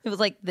wing. It was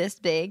like this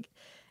big.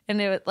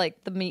 And it was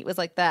like the meat was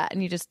like that.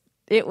 And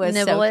it was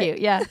Nibble so it. cute.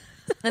 Yeah.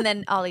 And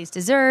then all these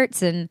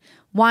desserts and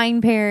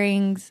wine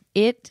pairings.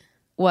 It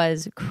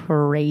was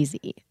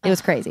crazy. It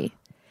was crazy.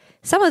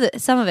 Some of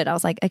it, I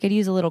was like, I could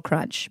use a little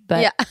crunch,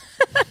 but yeah,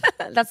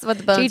 that's what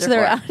the bones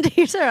are for.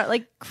 Teach their own.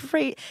 Like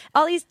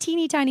all these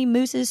teeny tiny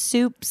mousses,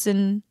 soups,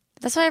 and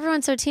that's why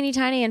everyone's so teeny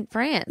tiny in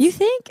France. You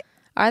think?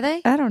 Are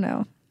they? I don't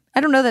know.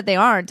 I don't know that they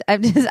aren't. I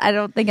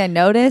don't think I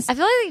noticed. I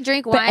feel like they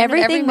drink wine. But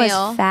everything every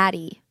meal. was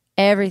fatty.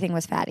 Everything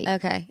was fatty.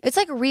 Okay, it's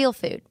like real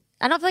food.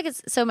 I don't feel like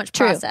it's so much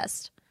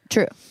processed.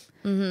 True.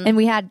 Mm-hmm. And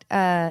we had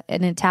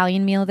an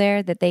Italian meal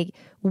there that they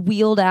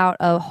wheeled out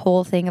a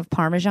whole thing of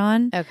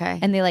Parmesan. Okay.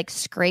 And they like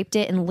scraped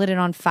it and lit it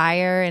on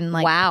fire and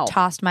like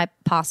tossed my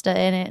pasta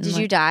in it. And Did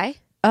like, you die?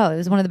 Oh, it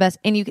was one of the best.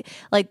 And you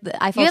like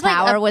the Eiffel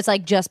Tower was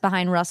like just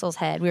behind Russell's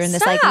head. We were in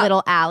this like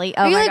little alley.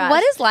 Oh, Are you my like, gosh.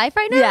 what is life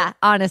right now? Yeah,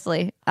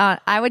 honestly.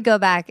 I would go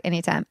back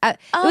anytime. It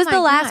was the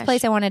last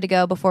place I wanted to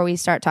go before we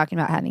start talking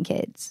about having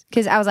kids.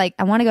 Because I was like,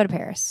 I want to go to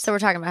Paris. So we're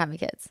talking about having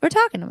kids. We're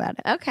talking about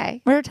it.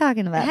 Okay. We're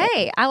talking about it.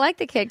 Hey, I like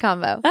the kid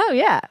combo. Oh,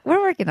 yeah. We're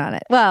working on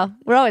it. Well,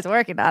 we're always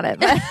working on it.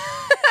 But,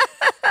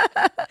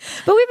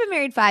 but we've been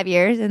married 5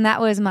 years. And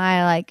that was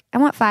my like, I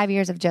want 5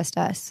 years of just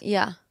us.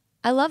 Yeah.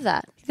 I love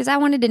that. Because I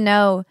wanted to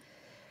know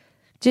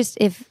just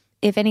if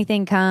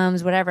anything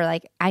comes, whatever,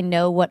 like I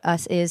know what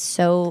us is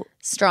so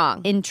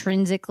strong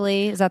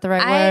intrinsically. Is that the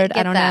right word?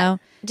 I don't know.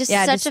 Just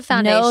such a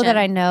foundation. Know that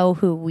I know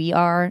who we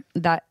are,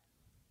 that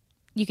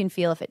you can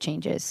feel if it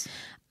changes.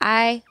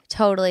 I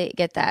totally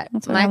get that.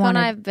 That's what Michael I and wanted.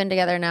 I have been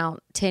together now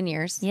 10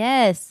 years.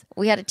 Yes.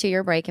 We had a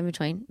 2-year break in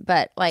between,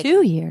 but like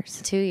 2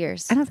 years. 2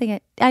 years. I don't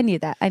think I knew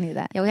that. I knew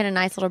that. Yeah, we had a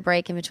nice little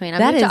break in between. I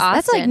That moved is to Austin.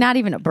 that's like not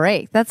even a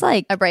break. That's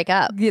like a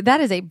breakup. That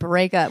is a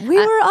breakup. We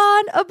were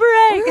on a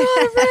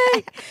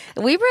break.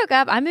 We broke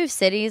up. I moved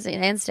cities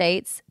and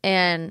states,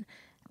 and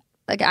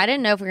like I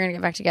didn't know if we were gonna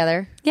get back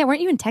together. Yeah,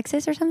 weren't you in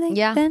Texas or something?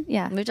 Yeah, then?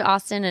 Yeah. Moved to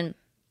Austin,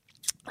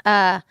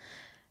 and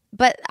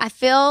but I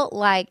feel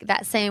like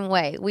that same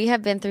way. We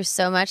have been through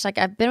so much. Like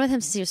I've been with him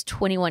since he was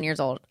 21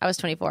 years old. I was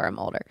 24. I'm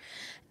older,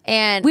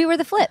 and We were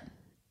the flip.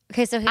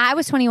 Okay, so I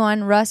was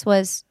 21. Russ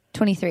was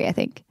 23, I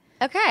think,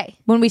 okay.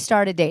 when we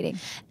started dating.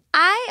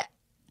 I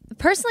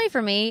personally,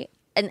 for me,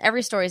 and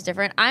every story is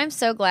different. I'm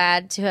so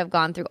glad to have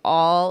gone through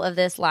all of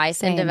this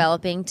life and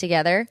developing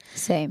together.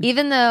 Same.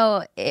 Even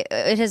though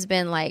it has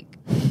been like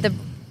the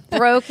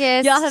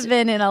brokest. Y'all have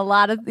been in a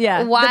lot of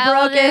wildest, the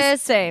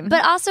brokest, same,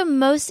 but also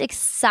most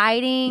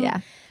exciting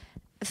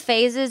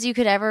phases you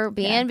could ever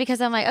be in, because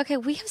I'm like, okay,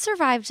 we have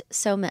survived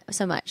so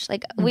much.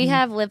 Like we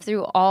have lived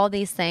through all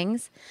these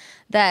things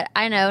that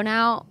I know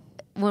now.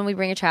 When we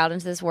bring a child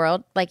into this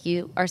world, like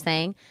you are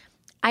saying,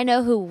 I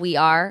know who we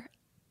are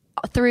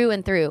through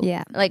and through.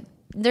 Yeah, like.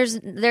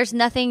 There's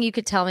nothing you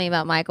could tell me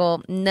about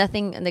Michael.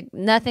 Nothing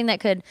that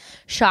could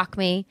shock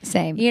me.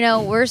 Same. You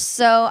know, we're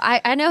so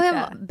I know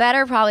him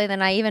better probably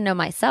than I even know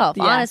myself,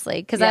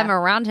 honestly, because I'm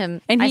around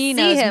him and I he see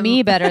knows him.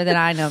 me better than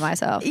I know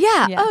myself.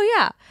 Yeah.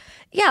 Oh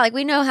yeah. Like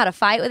we know how to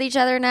fight with each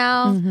other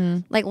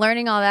now. Like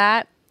learning all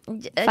that.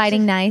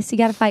 Fighting nice. You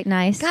got to fight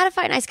nice. Gotta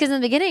fight nice, because in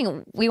the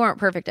beginning we weren't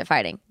perfect at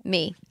fighting.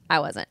 Me, I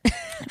wasn't.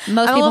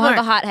 Most I'm people a little bit aren't.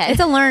 of a hothead. It's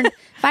a learned.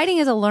 Fighting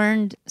is a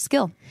learned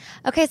skill.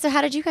 Okay, so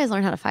how did you guys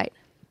learn how to fight?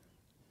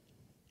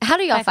 How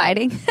do y'all fight?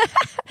 Fighting.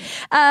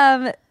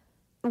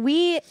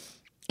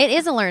 It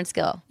is a learned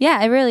skill.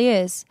 Yeah, it really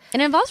is.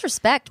 And it involves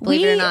respect,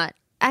 believe it or not.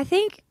 I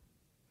think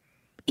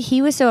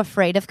he was so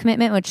afraid of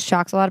commitment, which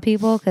shocks a lot of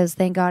people because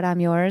thank God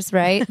I'm yours,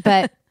 right?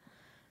 But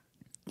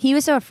he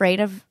was so afraid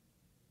of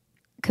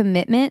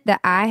commitment that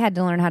I had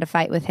to learn how to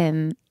fight with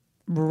him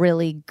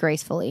really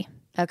gracefully.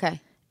 Okay.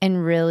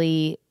 And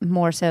really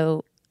more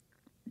so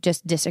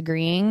just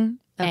disagreeing.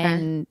 Okay.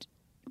 And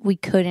we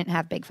couldn't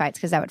have big fights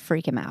because that would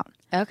freak him out.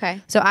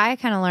 Okay. So I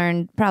kind of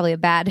learned probably a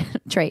bad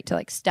trait to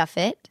like stuff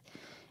it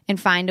and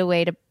find a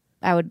way to,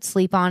 I would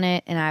sleep on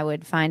it and I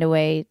would find a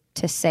way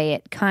to say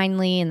it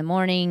kindly in the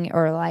morning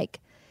or like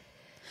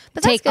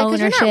but take that's good,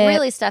 'cause ownership. You're not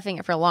really stuffing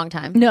it for a long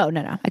time. No.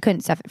 I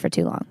couldn't stuff it for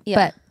too long. Yeah.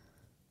 But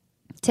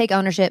take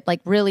ownership, like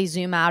really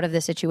zoom out of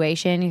the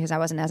situation because I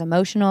wasn't as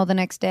emotional the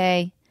next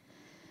day.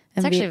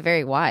 It's actually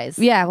very wise.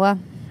 Yeah, well,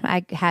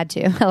 I had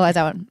to. Otherwise,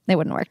 it wouldn't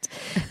have worked.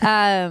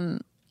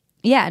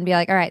 Yeah, and be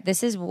like, all right,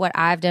 this is what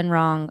I've done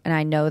wrong, and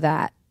I know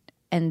that,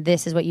 and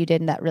this is what you did,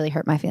 and that really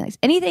hurt my feelings.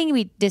 Anything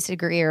we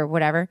disagree or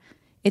whatever,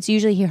 it's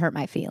usually he hurt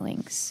my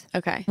feelings.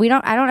 Okay.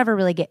 I don't ever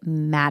really get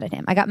mad at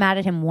him. I got mad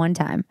at him one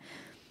time,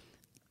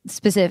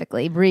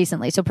 specifically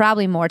recently. So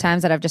probably more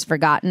times that I've just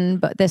forgotten,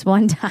 but this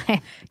one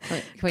time,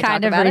 Can we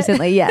kind talk of about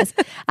recently, it? yes.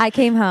 I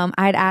came home.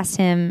 I'd asked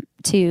him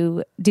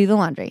to do the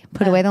laundry,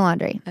 put away the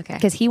laundry, Okay.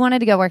 because he wanted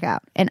to go work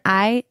out, and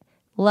I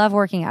love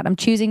working out. I'm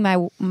choosing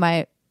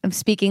I'm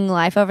speaking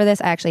life over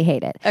this. I actually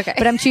hate it. Okay.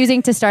 But I'm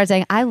choosing to start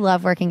saying I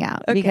love working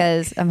out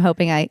because I'm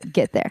hoping I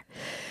get there.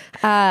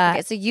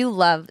 Okay, so you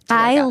love to work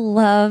I out.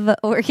 love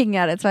working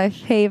out. It's my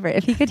favorite.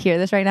 If he could hear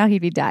this right now, he'd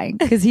be dying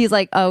because he's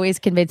like always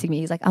convincing me.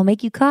 He's like, I'll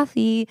make you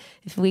coffee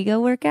if we go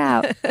work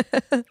out.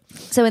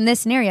 So in this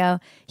scenario,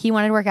 he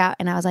wanted to work out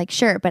and I was like,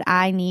 sure, but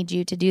I need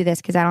you to do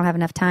this because I don't have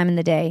enough time in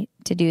the day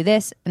to do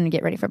this and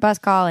get ready for bus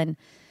call. And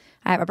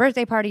I have a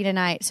birthday party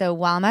tonight. So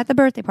while I'm at the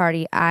birthday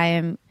party,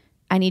 I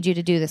need you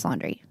to do this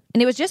laundry.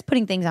 And it was just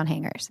putting things on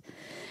hangers.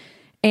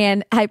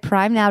 And I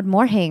primed out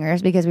more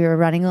hangers because we were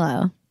running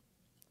low.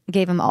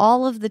 Gave him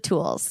all of the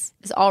tools.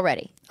 It's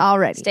already.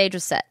 Stage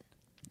was set.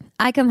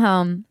 I come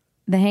home.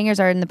 The hangers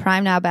are in the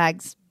Prime Now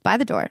bags by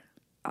the door.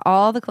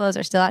 All the clothes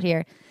are still out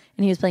here.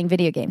 And he was playing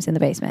video games in the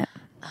basement.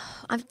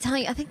 I'm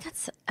telling you, I think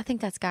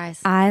that's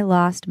guys. I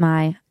lost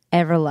my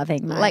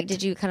ever-loving mind. Like,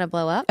 did you kind of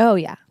blow up? Oh,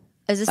 yeah.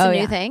 Is this a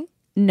new thing?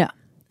 No.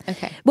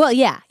 Okay. Well,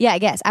 yeah, I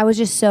guess. I was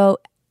just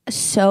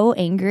so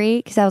angry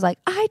because I was like,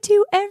 I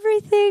do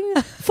everything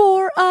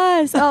for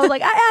us. I was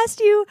like, I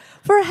asked you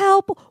for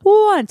help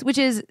once, which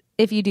is,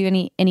 if you do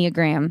any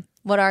Enneagram.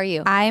 What are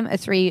you? I'm a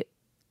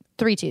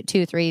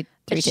 3-2.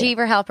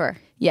 Achiever helper.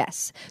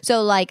 Yes.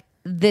 So like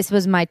this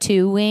was my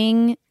 2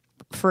 wing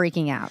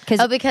freaking out.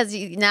 Because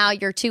now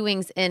you're 2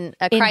 wings in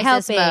a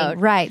crisis helping,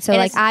 mode. Right. So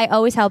And like I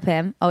always help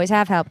him, always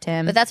have helped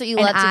him. But that's what you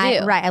love to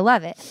do. Right. I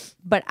love it.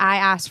 But I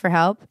asked for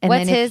help. And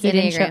What's then if his he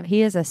didn't Enneagram?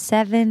 he is a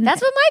 7.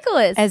 That's what Michael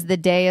is. As the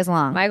day is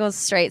long. Michael's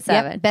straight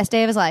 7. Yep, best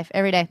day of his life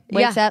every day.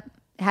 Wakes up,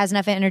 has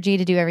enough energy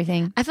to do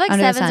everything. I feel like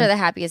under the 7s sun. are the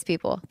happiest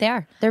people. They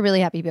are. They're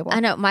really happy people. I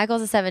know.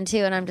 Michael's a 7 too,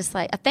 and I'm just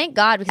like, thank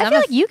God, because I feel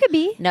like you could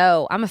be.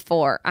 No, I'm a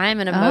 4. I'm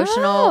an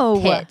emotional Oh.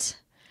 pit.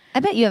 I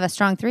bet you have a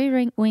strong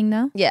 3 wing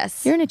though.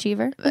 Yes. You're an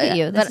achiever. Look at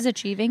you. This is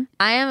achieving.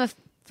 I am a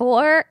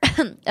 4,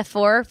 a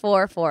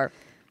 4.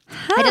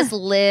 I just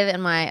live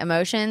in my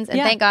emotions, and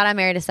thank God I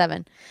married a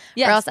 7.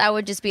 Yes. Or else I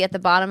would just be at the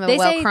bottom of They a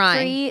well say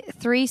crying.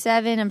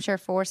 3-7. I'm sure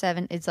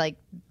 4-7. It's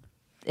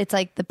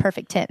like the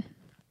perfect 10.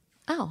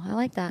 Oh, I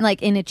like that.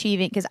 Like in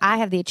achieving, because I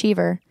have the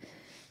achiever,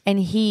 and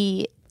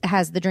he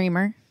has the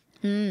dreamer.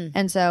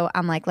 And so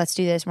I'm like, let's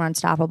do this. We're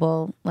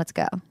unstoppable. Let's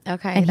go.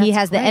 Okay, And he that's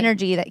has the great.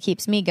 energy that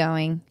keeps me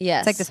going.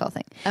 Yes. It's like this whole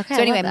thing. Okay, So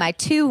I anyway, love that. my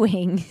 2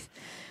 wings.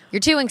 Your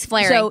 2 wings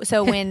flaring.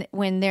 So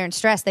when they're in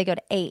stress, they go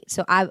to 8.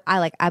 So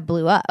I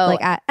blew up. Oh,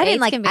 Like I didn't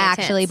 8s like can be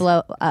actually intense.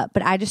 blow up,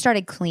 but I just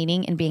started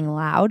cleaning and being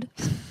loud.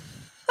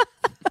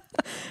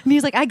 And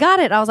he's like, I got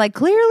it. I was like,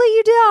 clearly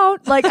you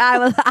don't. Like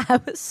I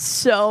was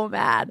so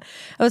mad.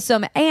 I was so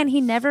mad. And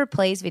he never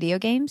plays video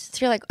games. So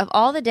you're like, of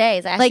all the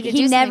days, I asked Like you to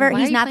he do never. something, why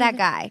are He's you not playing that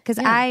guy. Because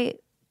Yeah.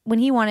 when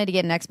he wanted to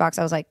get an Xbox,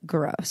 I was like,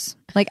 gross.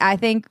 Like I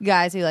think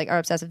guys who like are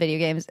obsessed with video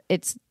games,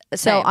 it's so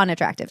Same.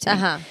 unattractive to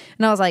me. Uh-huh.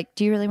 And I was like,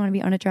 do you really want to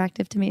be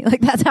unattractive to me?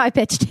 Like that's how I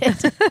pitched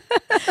it.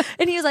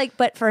 And he was like,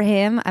 but for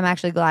him, I'm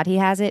actually glad he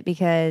has it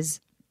because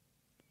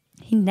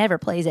he never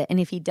plays it. And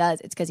if he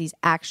does, it's because he's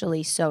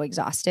actually so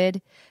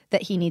exhausted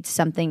that he needs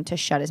something to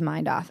shut his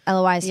mind off.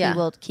 Otherwise, Yeah. he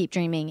will keep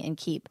dreaming and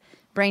keep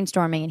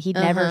brainstorming, and he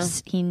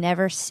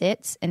never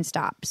sits and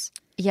stops.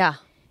 Yeah.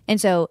 And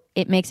so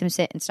it makes him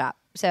sit and stop.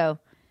 So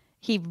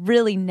he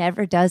really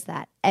never does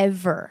that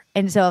ever.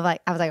 And so I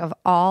was like, of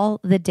all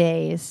the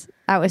days,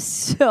 I was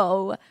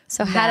so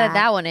So how did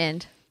that one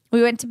end?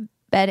 We went to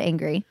bed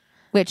angry,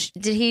 which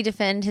Did he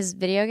defend his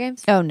video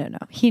games? oh no,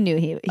 he knew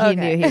he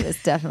knew he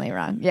was definitely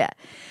wrong. Yeah.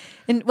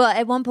 And well,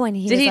 at one point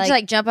he Did was he like, just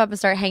like jump up and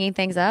start hanging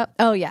things up?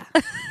 oh yeah.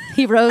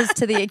 He rose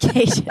to the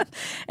occasion.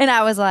 And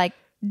I was like,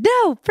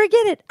 no,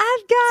 forget it.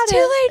 I've got It's too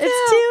late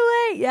It's now.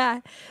 too late. Yeah.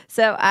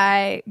 So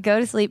I go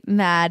to sleep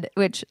mad,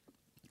 which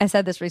I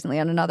said this recently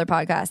on another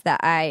podcast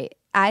that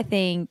I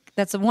think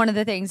that's one of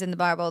the things in the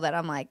Bible that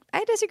I'm like,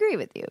 I disagree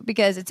with you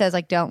because it says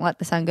like, don't let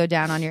the sun go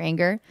down on your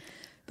anger.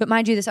 But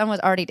mind you, the sun was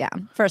already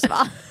down, first of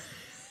all.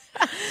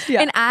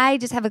 And I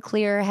just have a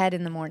clearer head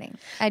in the morning.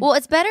 Well,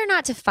 it's better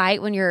not to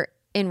fight when you're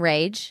in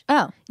rage.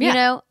 Oh, yeah. You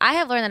know, I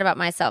have learned that about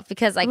myself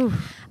because like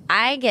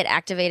I get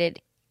activated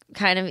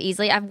kind of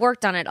easily. I've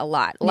worked on it a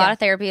lot of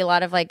therapy, a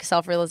lot of like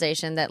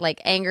self-realization that like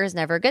anger is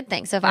never a good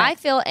thing. So if I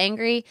feel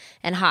angry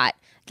and hot,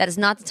 that is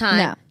not the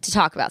time to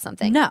talk about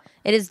something. No.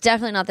 It is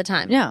definitely not the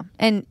time. No.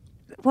 And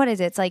what is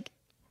it? It's like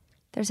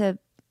there's a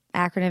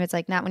acronym. It's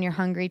like not when you're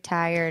hungry,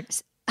 tired.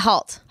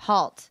 HALT.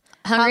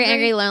 Hungry,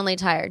 Angry, lonely,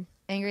 tired.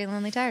 Angry,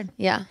 lonely, tired.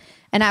 Yeah.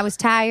 And I was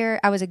tired.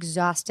 I was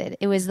exhausted.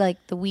 It was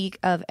like the week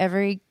of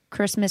every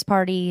Christmas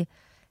party,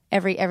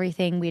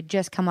 everything. We had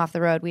just come off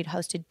the road. We'd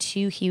hosted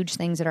 2 huge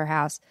things at our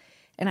house.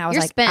 And I was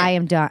You're like, spent. I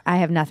am done. I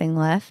have nothing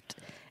left.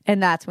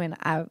 And that's when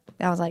I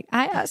was like,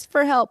 I asked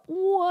for help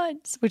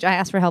once, which I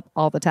asked for help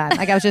all the time.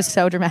 Like I was just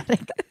so dramatic.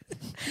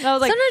 And I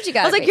was like, Sometimes you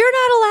gotta I was like, be. you're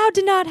not allowed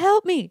to not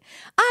help me.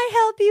 I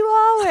help you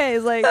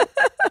always. Like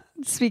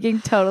speaking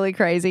totally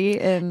crazy.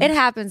 And It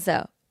happens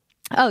though.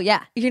 oh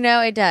yeah. You know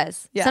it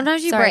does. Yeah.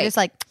 Sometimes you Sorry, break. just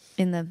like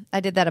I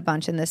did that a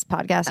bunch in this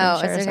podcast. I'm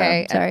oh, sure, it's so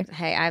okay. sorry.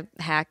 Hey, I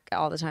hack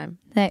all the time.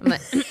 Hey. I'm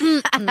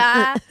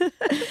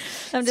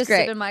just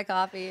great. sipping my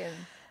coffee.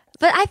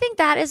 But I think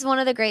that is one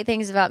of the great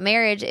things about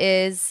marriage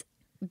is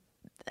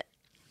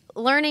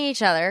learning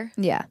each other.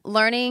 Yeah.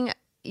 Learning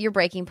your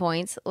breaking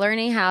points,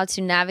 learning how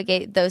to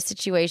navigate those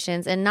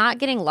situations and not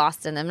getting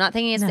lost in them, not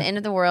thinking it's the end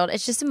of the world.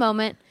 It's just a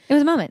moment. It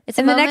was a moment. It's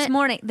a and moment.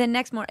 the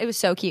next morning, it was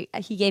so cute.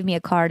 He gave me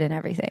a card and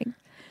everything.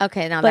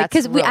 Okay, now Like,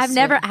 that's because real I've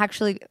never sweet.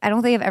 actually, I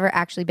don't think I've ever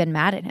actually been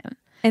mad at him.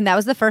 And that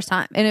was the first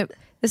time. And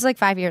this is like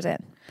 5 years in.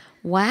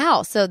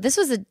 Wow. So this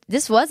was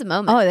a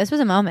moment. Oh, this was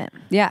a moment.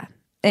 Yeah.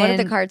 What did And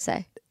the card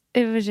say?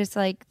 it was just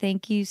like,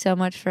 thank you so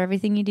much for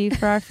everything you do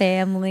for our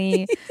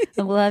family.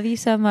 I love you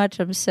so much.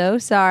 I'm so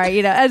sorry.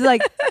 You know, I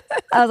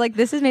was like,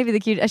 this is maybe the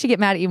cute. I should get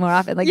mad at you more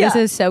often. Like, this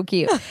is so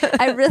cute.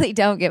 I really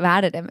don't get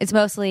mad at him. It's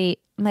mostly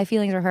my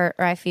feelings are hurt,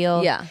 or I feel,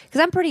 because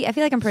I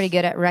feel like I'm pretty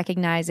good at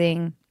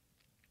recognizing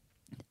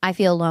I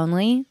feel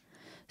lonely.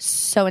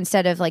 So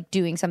instead of like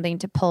doing something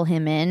to pull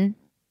him in,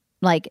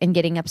 like, and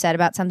getting upset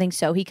about something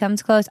so he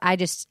comes close, I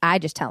just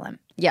tell him.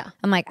 Yeah.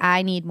 I'm like,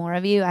 I need more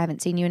of you. I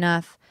haven't seen you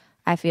enough.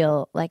 I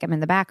feel like I'm in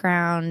the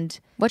background.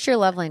 What's your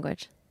love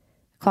language?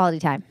 Quality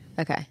time.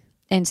 Okay.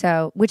 And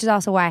so, which is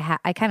also why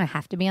I kind of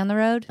have to be on the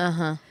road.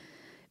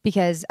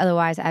 Because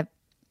otherwise I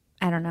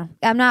don't know.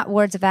 I'm not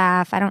words of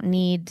affirmation. I don't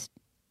need,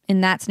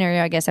 in that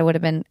scenario, I guess I would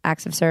have been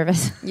acts of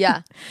service.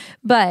 Yeah.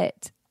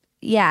 But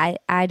yeah,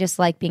 I just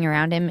like being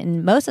around him.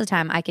 And most of the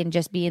time I can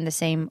just be in the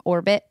same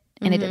orbit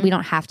and we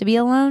don't have to be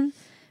alone.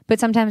 But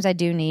sometimes I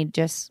do need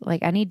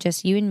I need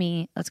just you and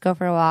me. Let's go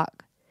for a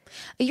walk.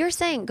 You're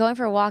saying going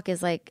for a walk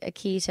is like a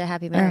key to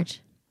happy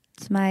marriage.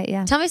 It's my,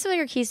 yeah. Tell me some of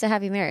your keys to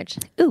happy marriage.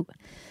 Ooh,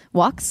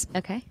 walks.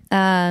 Okay.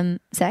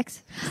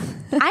 Sex.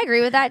 I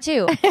agree with that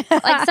too.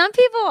 Like some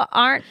people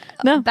aren't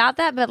about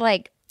that, but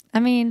like, I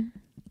mean,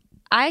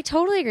 I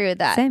totally agree with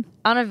that. Same.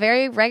 On a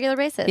very regular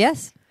basis.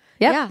 Yes.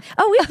 Yep. Yeah.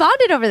 Oh, we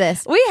bonded over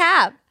this. We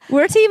have.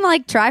 We're a team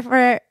like try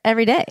for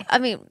every day. I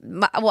mean,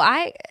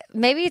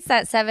 maybe it's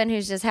that 7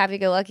 who's just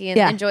happy-go-lucky and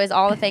enjoys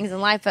all the things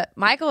in life, but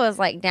Michael is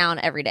like down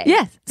every day.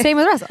 Yes. Same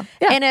with Russell.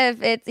 Yeah. And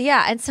if it's,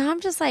 and so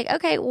I'm just like,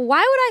 okay, why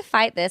would I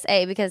fight this?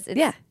 A, because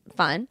it's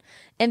fun.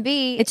 And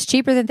B, it's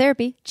cheaper than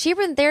therapy.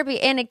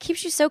 And it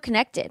keeps you so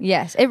connected.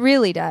 Yes, it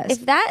really does.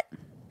 If that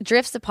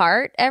drifts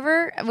apart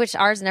ever, which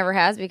ours never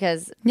has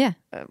because... Yeah.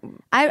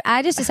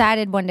 I just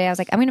decided one day, I was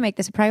like, I'm going to make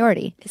this a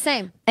priority.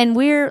 Same. And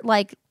we're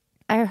like,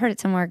 I heard it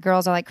somewhere,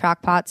 girls are like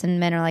crock pots and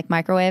men are like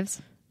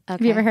microwaves. Okay.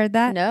 Have you ever heard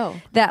that? No.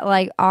 That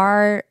like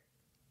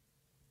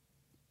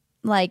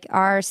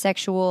our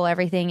sexual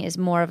everything is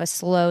more of a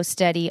slow,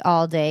 steady,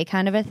 all day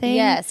kind of a thing.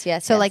 Yes.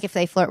 So like if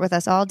they flirt with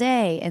us all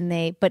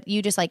day but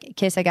you just like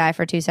kiss a guy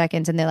for 2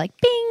 seconds and they're like,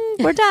 bing,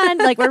 we're done.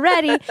 Like we're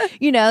ready.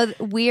 You know,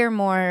 we're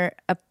more,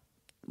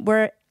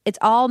 it's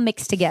all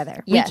mixed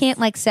together. Yes. We can't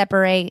like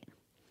separate.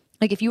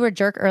 Like if you were a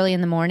jerk early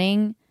in the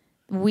morning,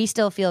 we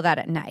still feel that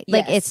at night.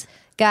 Like it's,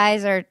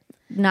 guys are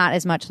not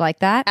as much like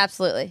that.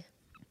 Absolutely.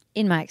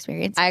 In my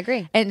experience. I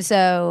agree. And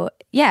so,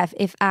 yeah,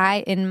 if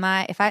I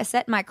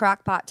set my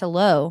crock pot to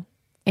low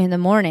in the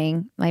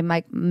morning,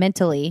 like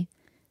mentally,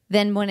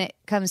 then when it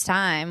comes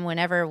time,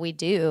 whenever we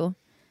do,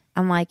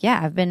 I'm like, yeah,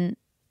 I've been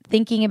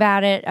thinking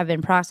about it. I've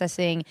been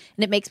processing,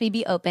 and it makes me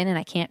be open and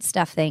I can't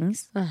stuff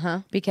things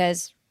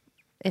because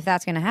if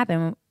that's going to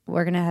happen,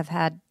 we're going to have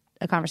had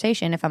a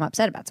conversation if I'm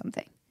upset about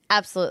something.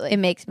 Absolutely. It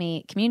makes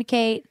me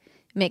communicate,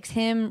 makes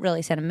him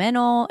really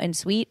sentimental and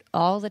sweet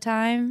all the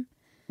time.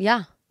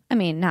 Yeah. I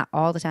mean, not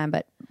all the time,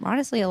 but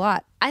honestly a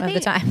lot of the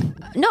time.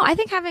 No, I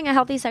think having a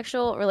healthy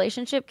sexual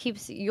relationship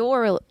keeps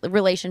your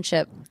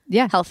relationship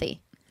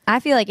healthy. I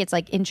feel like it's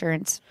like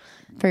insurance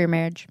for your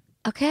marriage.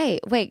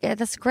 Okay. Wait,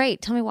 that's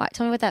great. Tell me what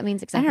that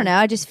means exactly. I don't know.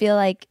 I just feel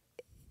like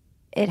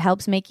it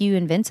helps make you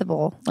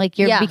invincible. Like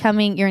you're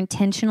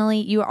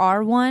you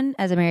are one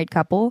as a married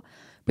couple,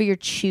 but you're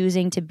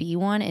choosing to be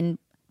one and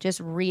just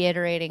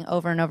reiterating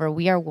over and over,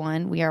 we are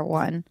one, we are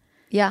one.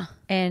 Yeah.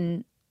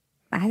 And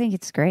I think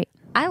it's great.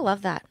 I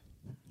love that.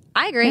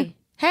 I agree. Yeah.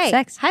 Hey,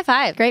 sex. High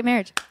five. Great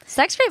marriage.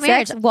 Sex, great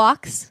marriage. Sex,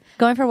 walks,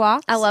 going for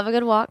walks. I love a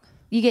good walk.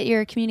 You get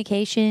your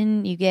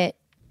communication. You get,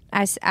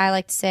 I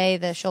like to say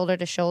the shoulder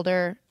to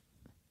shoulder.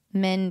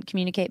 Men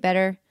communicate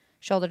better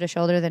shoulder to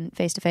shoulder than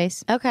face to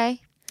face. Okay.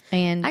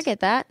 And I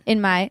get that.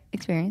 in my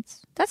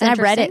experience. That's and I've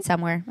read interesting. it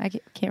somewhere. I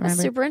can't remember.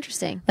 That's super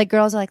interesting. Like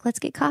girls are like, let's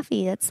get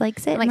coffee. Let's like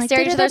sit. Like and,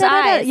 stare at each other's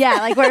eyes. Yeah,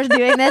 like we're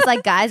doing this.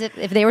 Like guys,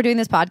 if they were doing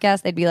this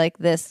podcast, they'd be like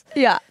this.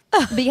 Yeah.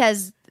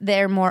 Because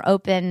they're more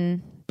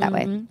open that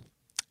way.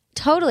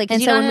 Totally. Because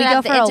And you so don't when we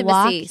have go the for a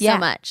intimacy walk, so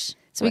much.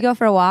 So we go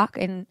for a walk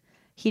and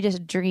he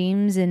just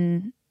dreams,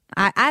 and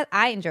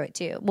I enjoy it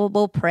too.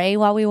 We'll pray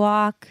while we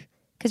walk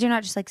because you're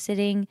not just like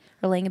sitting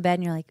or laying in bed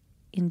and you're like,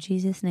 in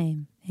Jesus'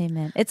 name,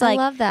 amen. It's like,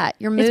 I love that.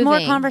 You're moving. It's more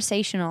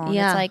conversational. And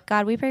Yeah. It's like,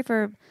 God, we pray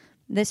for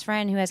this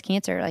friend who has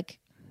cancer. Like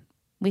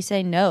we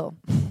say no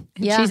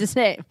in Jesus'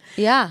 name.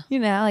 Yeah. You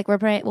know, like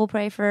we'll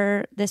pray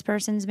for this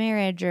person's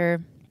marriage,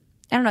 or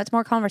I don't know. It's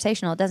more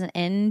conversational. It doesn't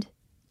end.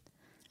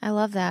 I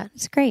love that.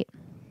 It's great.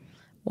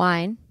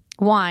 Wine.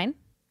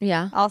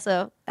 Yeah.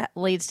 Also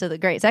leads to the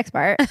great sex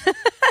part.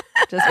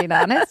 Just being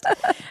honest.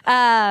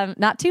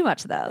 Not too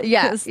much though.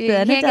 Yeah. 'Cause You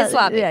then can't it get does-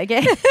 sloppy. Yeah,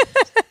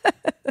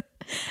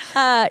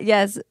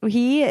 yes,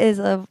 he is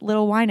a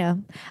little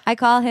wino. I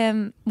call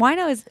him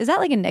wino. Is that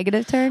like a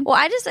negative term? Well,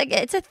 I just like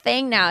it's a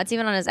thing now. It's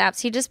even on his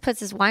apps. He just puts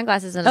his wine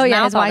glasses in his Oh yeah,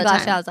 mouth his all wine the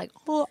glass. time. I was like,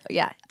 oh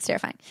yeah, it's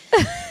terrifying.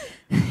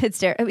 It's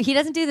terrifying. He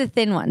doesn't do the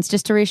thin ones,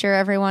 just to reassure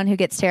everyone who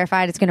gets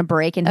terrified it's going to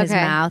break in his Okay.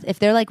 mouth. If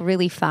they're like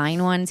really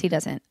fine ones, he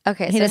doesn't.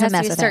 Okay, he so it doesn't has to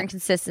mess be a with certain it.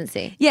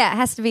 consistency. Yeah, it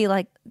has to be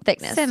like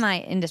Thickness. semi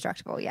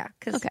indestructible. Yeah.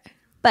 Okay.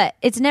 But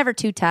it's never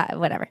too tight.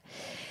 Whatever.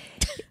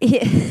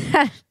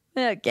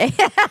 Okay.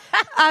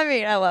 I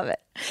mean, I love it.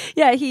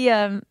 Yeah,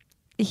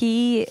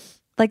 he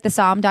like the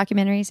Psalm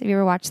documentaries. Have you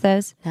ever watched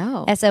those?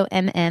 No.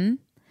 SOMM.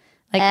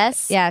 Like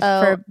S-O-M-M.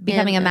 for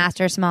becoming a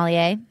master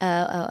sommelier.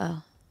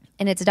 Oh.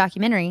 And it's a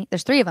documentary.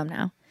 There's 3 of them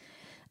now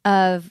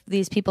of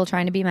these people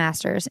trying to be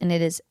masters, and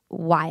it is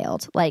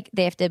wild. Like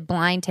they have to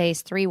blind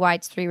taste 3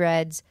 whites, 3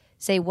 reds,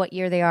 say what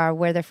year they are,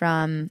 where they're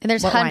from. And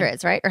there's what wine-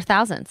 hundreds, right? Or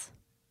thousands.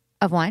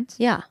 of wines.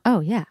 Yeah. Oh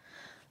yeah.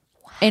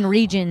 And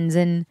regions,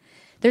 and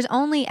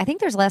I think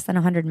there's less than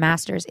 100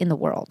 masters in the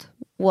world.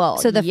 Well,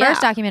 So the yeah.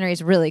 first documentary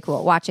is really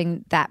cool,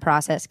 watching that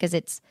process, because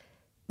it's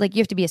like you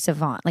have to be a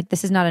savant. Like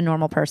this is not a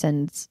normal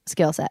person's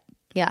skill set.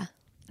 Yeah.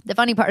 The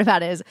funny part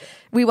about it is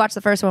we watched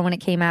the first one when it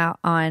came out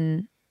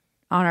on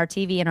our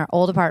TV in our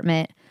old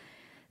apartment,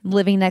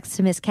 living next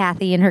to Miss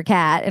Kathy and her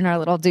cat in our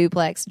little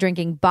duplex,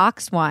 drinking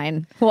boxed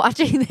wine,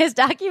 watching this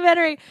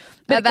documentary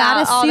But about got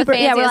us all super, the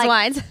fanciest we're like,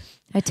 wines.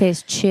 I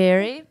taste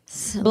cherry,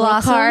 Little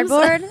blossoms,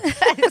 cardboard.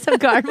 some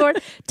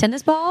cardboard,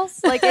 tennis balls.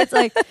 Like it's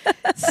like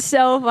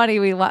so funny.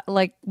 We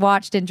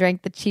watched and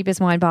drank the cheapest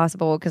wine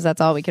possible because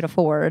that's all we could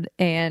afford.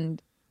 And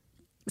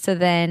so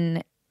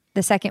then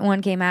the second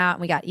one came out,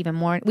 and we got even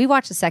more. We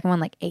watched the second one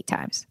like 8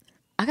 times.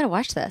 I gotta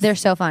watch this. They're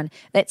so fun.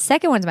 That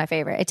second one's my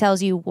favorite. It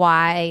tells you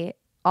why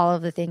all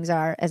of the things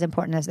are as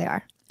important as they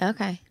are.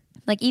 Okay.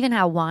 Like even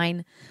how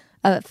wine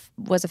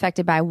was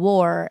affected by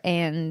war,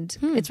 and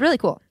it's really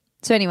cool.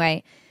 So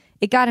anyway,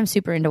 it got him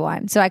super into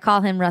wine. So I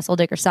call him Russell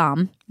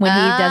Dickerson when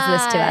he does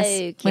this to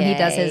us. When he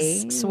does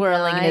his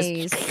swirling and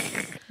his,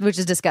 which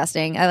is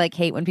disgusting. I like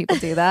hate when people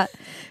do that,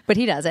 but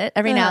he does it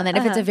every now and then.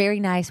 If it's a very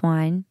nice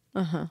wine,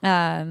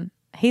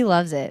 he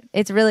loves it.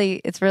 It's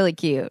really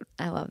cute.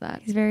 I love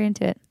that. He's very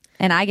into it.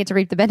 And I get to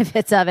reap the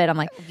benefits of it. I'm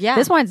like, Yeah.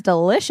 this wine's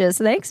delicious.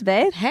 Thanks,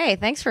 babe. Hey,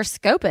 thanks for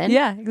scoping.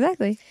 Yeah,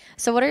 exactly.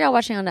 So what are y'all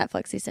watching on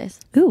Netflix these days?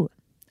 Ooh.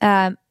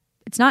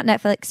 It's not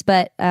Netflix,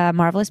 but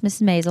Marvelous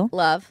Mrs. Maisel.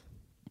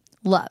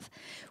 Love.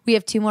 We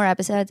have 2 more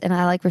episodes, and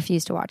I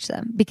refuse to watch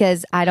them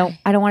because I don't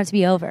want it to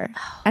be over.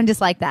 I'm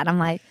just like that. I'm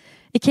like,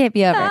 it can't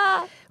be over.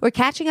 We're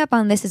catching up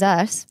on This Is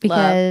Us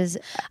because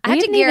I have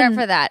we to didn't gear up even-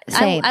 for that.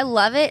 Same. I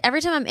love it.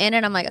 Every time I'm in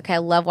it, I'm like, okay, I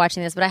love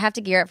watching this, but I have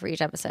to gear up for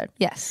each episode.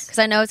 Yes. Because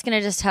I know it's going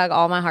to just tug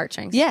all my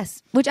heartstrings.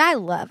 Yes, which I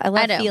love. I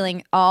love know.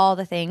 feeling all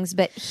the things,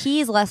 but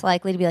he's less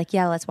likely to be like,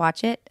 yeah, let's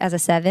watch it as a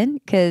 7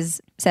 because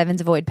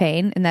 7s avoid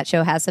pain, and that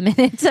show has some in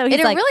it. So he's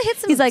it like, really hits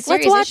some he's like,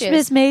 let's serious watch issues.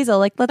 Miss Maisel.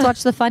 Like, let's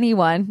watch the funny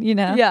one, you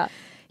know? Yeah.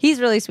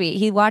 He's really sweet.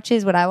 He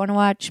watches what I want to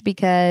watch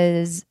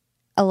because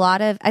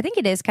I think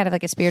it is kind of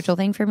like a spiritual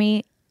thing for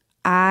me.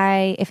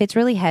 If it's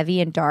really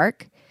heavy and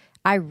dark,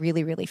 I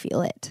really, really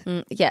feel it.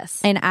 Yes.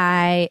 And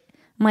I'm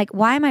like,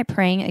 why am I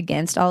praying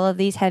against all of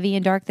these heavy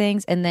and dark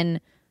things and then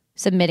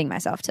submitting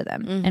myself to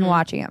them and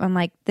watching them? I'm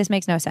like, this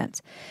makes no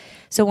sense.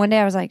 So one day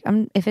I was like,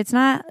 if it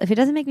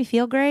doesn't make me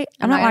feel great,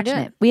 I'm not not gonna watching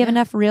do it. We have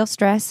enough real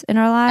stress in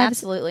our lives.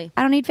 Absolutely.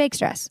 I don't need fake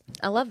stress.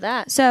 I love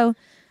that. So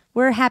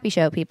we're a happy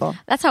show people.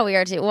 That's how we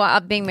are too. Well,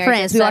 being married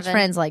Friends. to We watch 7.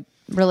 Friends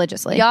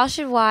religiously. Y'all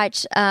should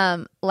watch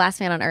Last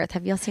Man on Earth.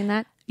 Have y'all seen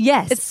that?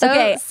 Yes. It's so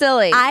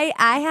silly.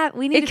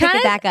 We need to pick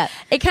it back up.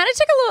 It kind of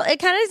took a little. It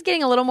kind of is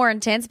getting a little more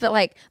intense, but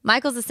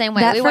Michael's the same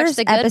way. We watched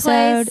The Good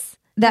Place.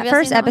 That Have y'all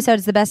first seen that one? episode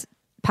is the best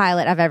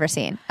pilot I've ever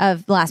seen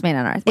of Last Man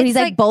on Earth. When It's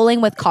he's like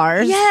bowling with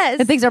cars. Yes.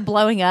 And things are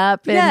blowing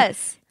up. And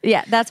Yes.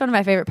 Yeah, that's one of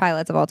my favorite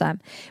pilots of all time.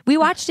 We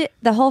watched it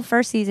the whole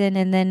first season,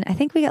 and then I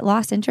think we got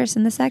lost interest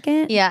in the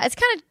second. Yeah, it's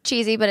kind of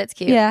cheesy, but it's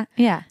cute.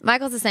 Yeah.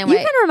 Michael's the same You way.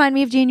 kind of remind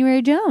me of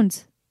January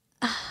Jones.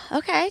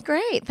 Okay,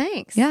 great.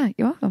 Thanks. Yeah,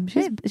 you're welcome.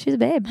 She's a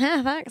babe.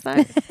 Yeah,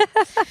 thanks.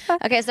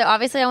 Okay, so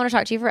obviously I want to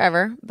talk to you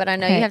forever, but I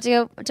know you have to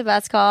go to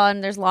Beth's call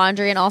and there's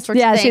laundry and all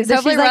sorts of things.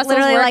 Hopefully she's Russell's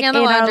literally working on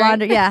the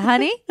laundry. Yeah,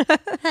 honey.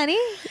 Honey.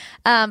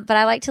 But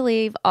I like to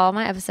leave all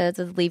my episodes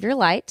with Leave Your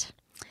Light.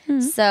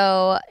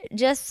 So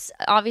just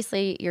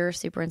obviously you're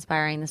super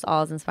inspiring. This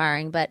all is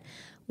inspiring, but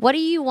what do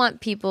you want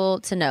people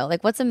to know?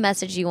 Like, what's a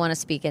message you want to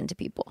speak into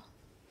people?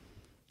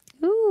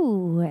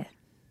 Ooh.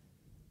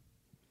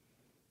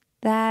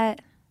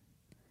 That...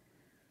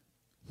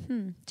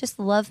 Just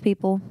love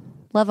people.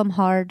 Love them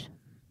hard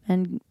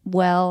and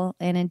well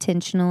and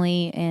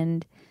intentionally.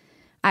 And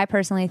I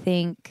personally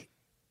think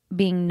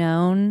being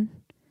known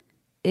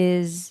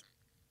is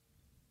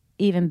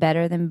even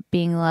better than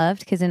being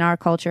loved, because in our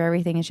culture,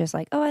 everything is just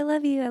like, oh, I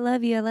love you, I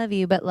love you, I love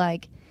you. But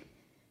like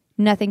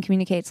nothing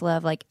communicates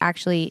love like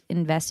actually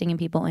investing in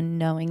people and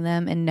knowing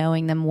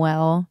them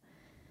well.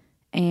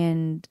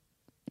 And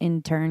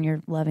in turn,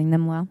 you're loving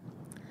them well.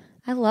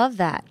 I love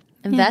that.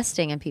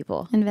 Investing in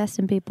people. Invest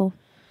in people.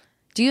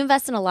 Do you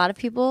invest in a lot of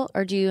people,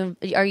 or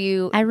are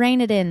you? I rein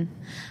it in.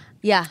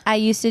 Yeah. I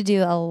used to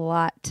do a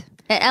lot.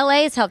 And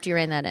LA has helped you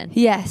rein that in.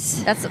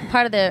 Yes. That's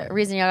part of the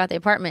reason y'all got the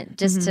apartment,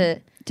 just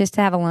to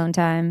have alone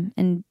time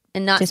and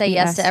not say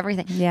yes to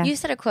everything. Yeah. You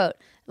said a quote,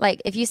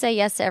 like, if you say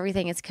yes to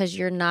everything, it's because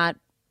you're not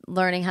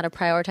learning how to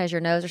prioritize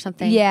your no's or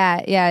something.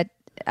 Yeah.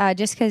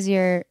 Just because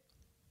I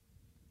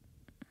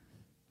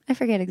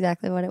forget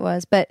exactly what it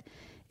was, but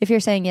if you're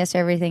saying yes to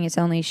everything, it's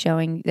only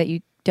showing that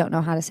you don't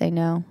know how to say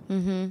no.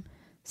 Mm-hmm.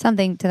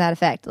 Something to that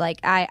effect. Like,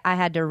 I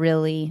had to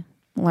really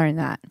learn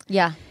that.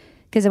 Yeah.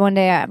 Because one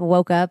day I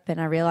woke up and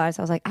I realized,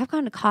 I was like, I've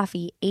gone to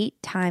coffee 8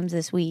 times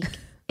this week.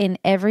 And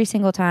every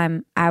single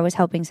time I was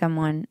helping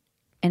someone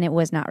and it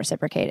was not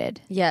reciprocated.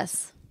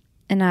 Yes.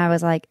 And I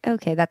was like,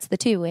 okay, that's the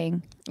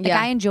two-wing. Like,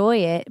 I enjoy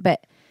it,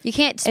 but you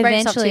can't spread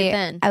yourself too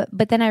thin.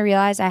 But then I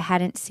realized I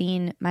hadn't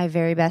seen my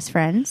very best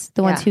friends,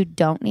 the ones who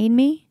don't need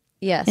me.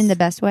 Yes. In the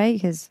best way,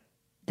 because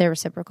they're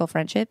reciprocal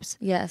friendships.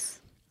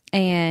 Yes.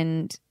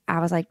 And I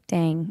was like,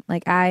 dang,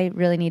 like I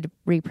really need to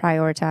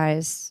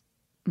reprioritize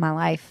my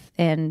life.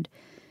 And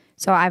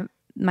so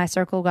my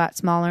circle got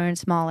smaller and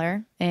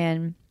smaller.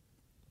 And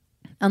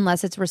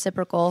unless it's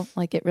reciprocal,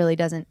 like it really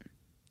doesn't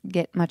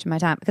get much of my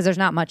time, because there's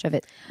not much of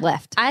it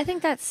left. I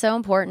think that's so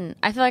important.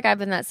 I feel like I've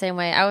been that same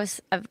way.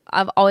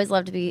 I've always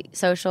loved to be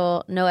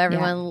social, know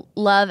everyone,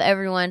 love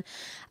everyone.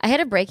 I hit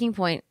a breaking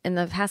point in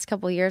the past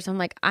couple of years. I'm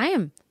like, I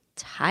am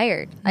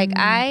tired. Like,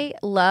 I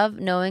love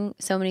knowing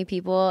so many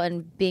people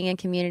and being in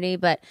community,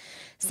 but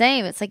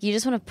same, it's like you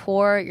just want to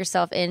pour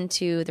yourself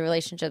into the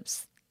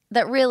relationships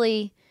that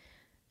really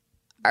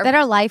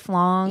are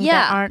lifelong,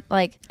 that aren't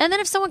like... And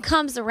then if someone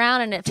comes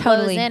around and it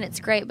flows in,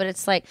 it's great, but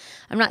it's like,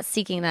 I'm not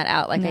seeking that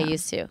out like I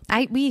used to.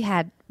 We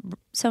had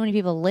so many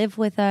people live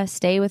with us,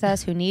 stay with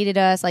us, who needed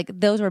us. Like,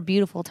 those were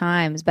beautiful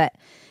times, but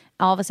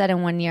all of a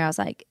sudden one year I was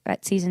like,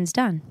 that season's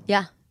done.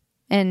 Yeah.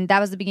 And that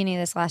was the beginning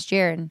of this last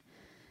year, and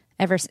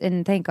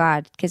thank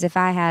God, because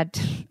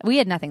we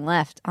had nothing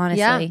left,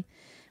 honestly. Yeah.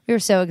 We were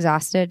so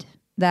exhausted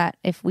that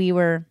if we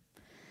were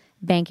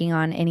banking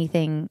on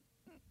anything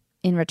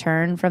in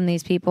return from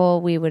these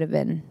people, we would have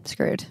been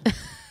screwed.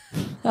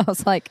 I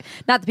was like,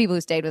 not the people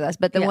who stayed with us,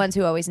 but the ones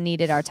who always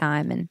needed our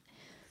time. And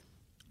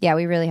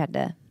we really had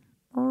to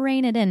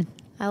rein it in.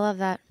 I love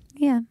that.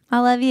 Yeah, I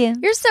love you.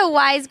 You're so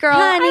wise, girl.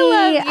 Honey, I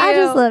love you. I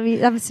just love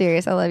you. I'm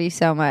serious. I love you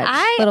so much.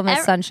 Little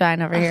Miss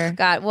Sunshine over here.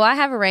 God, well, I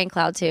have a rain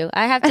cloud too.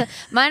 I have to.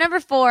 My number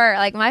 4,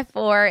 like my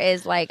 4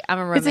 is like, I'm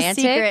a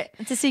romantic.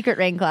 It's a secret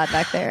rain cloud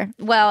back there.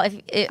 Well,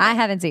 I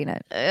haven't seen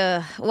it.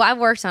 Well, I've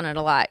worked on it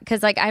a lot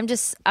because like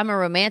I'm a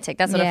romantic.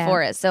 That's what a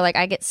 4 is. So like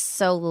I get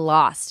so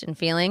lost in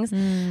feelings.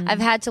 I've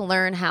had to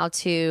learn how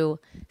to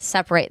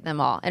separate them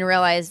all and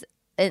realize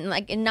and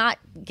not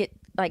get.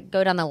 Like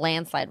go down the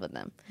landslide with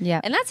them.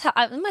 Yeah. And that's how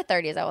in my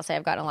 30s, I will say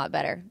I've gotten a lot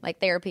better. Like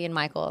therapy and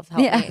Michael have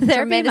helped me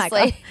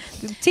tremendously.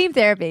 Team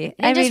therapy.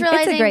 And just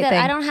realizing that thing.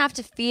 I don't have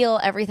to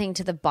feel everything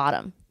to the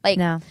bottom. Like,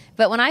 no.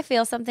 But when I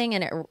feel something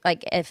and it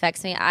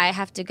affects me, I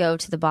have to go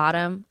to the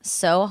bottom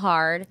so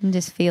hard. And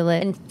just feel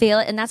it.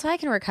 And that's why I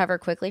can recover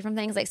quickly from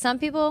things. Like some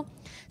people,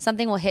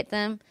 something will hit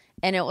them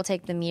and it will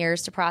take them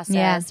years to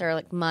process or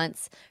like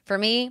months. For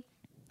me,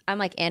 I'm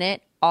like in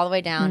it all the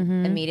way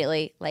down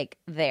immediately, like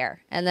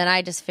there. And then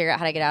I just figure out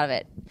how to get out of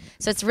it.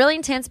 So it's really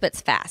intense, but it's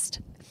fast.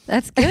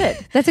 That's good.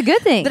 That's a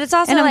good thing. But it's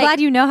also and I'm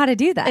glad you know how to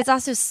do that. It's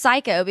also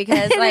psycho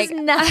because like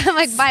I'm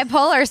like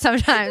bipolar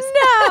sometimes.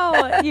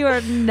 No, you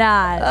are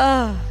not.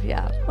 Oh,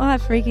 yeah. Well, I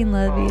freaking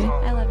love you.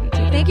 I love you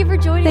too. Thank you for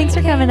joining me. Thanks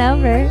for coming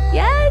over.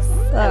 Yes.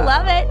 I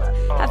love it.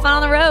 Have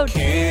fun on the road.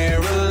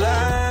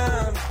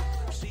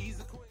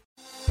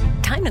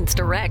 Time Diamonds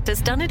Direct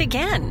has done it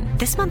again.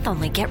 This month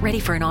only, get ready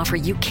for an offer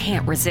you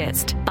can't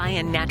resist. Buy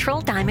a natural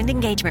diamond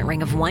engagement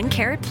ring of 1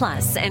 carat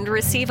plus and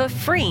receive a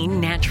free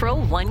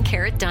natural 1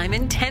 carat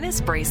diamond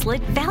tennis bracelet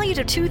valued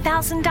at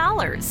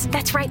 $2,000.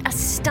 That's right, a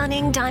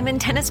stunning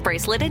diamond tennis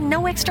bracelet at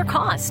no extra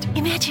cost.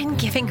 Imagine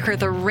giving her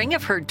the ring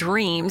of her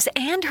dreams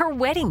and her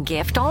wedding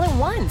gift all at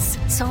once.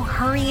 So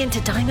hurry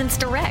into Diamonds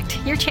Direct.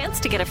 Your chance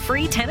to get a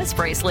free tennis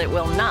bracelet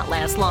will not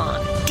last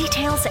long.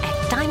 Details at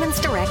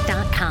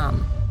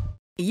diamondsdirect.com.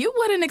 You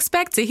wouldn't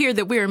expect to hear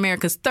that we're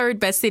America's 3rd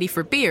best city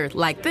for beer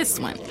like this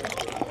one.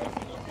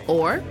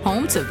 Or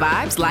home to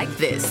vibes like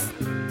this.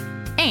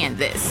 And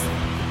this.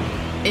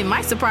 It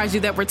might surprise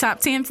you that we're top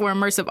 10 for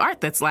immersive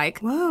art that's like,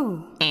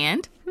 whoa.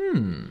 And,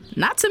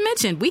 not to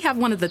mention, we have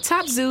one of the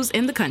top zoos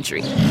in the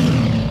country.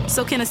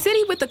 So can a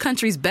city with the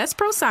country's best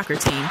pro soccer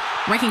team,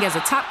 ranking as a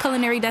top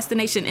culinary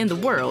destination in the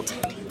world,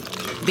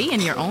 be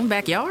in your own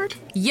backyard?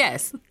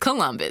 Yes,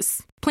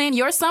 Columbus. Plan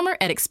your summer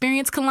at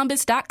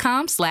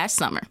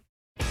experiencecolumbus.com/summer.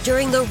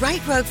 During the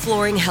Right Rug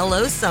Flooring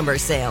Hello Summer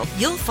Sale,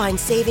 you'll find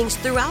savings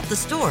throughout the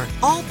store,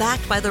 all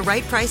backed by the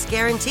right price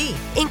guarantee,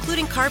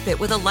 including carpet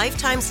with a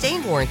lifetime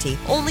stain warranty,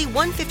 only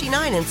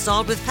 $159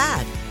 installed with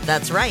pad.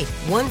 That's right,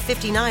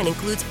 $159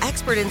 includes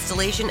expert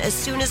installation as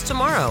soon as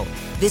tomorrow.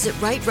 Visit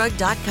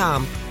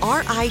rightrug.com,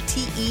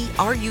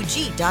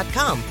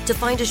 RITERUG.com to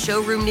find a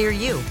showroom near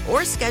you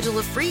or schedule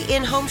a free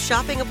in-home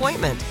shopping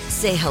appointment.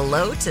 Say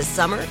hello to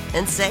summer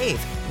and save.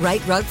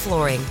 Right Rug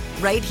Flooring,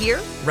 right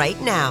here,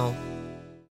 right now.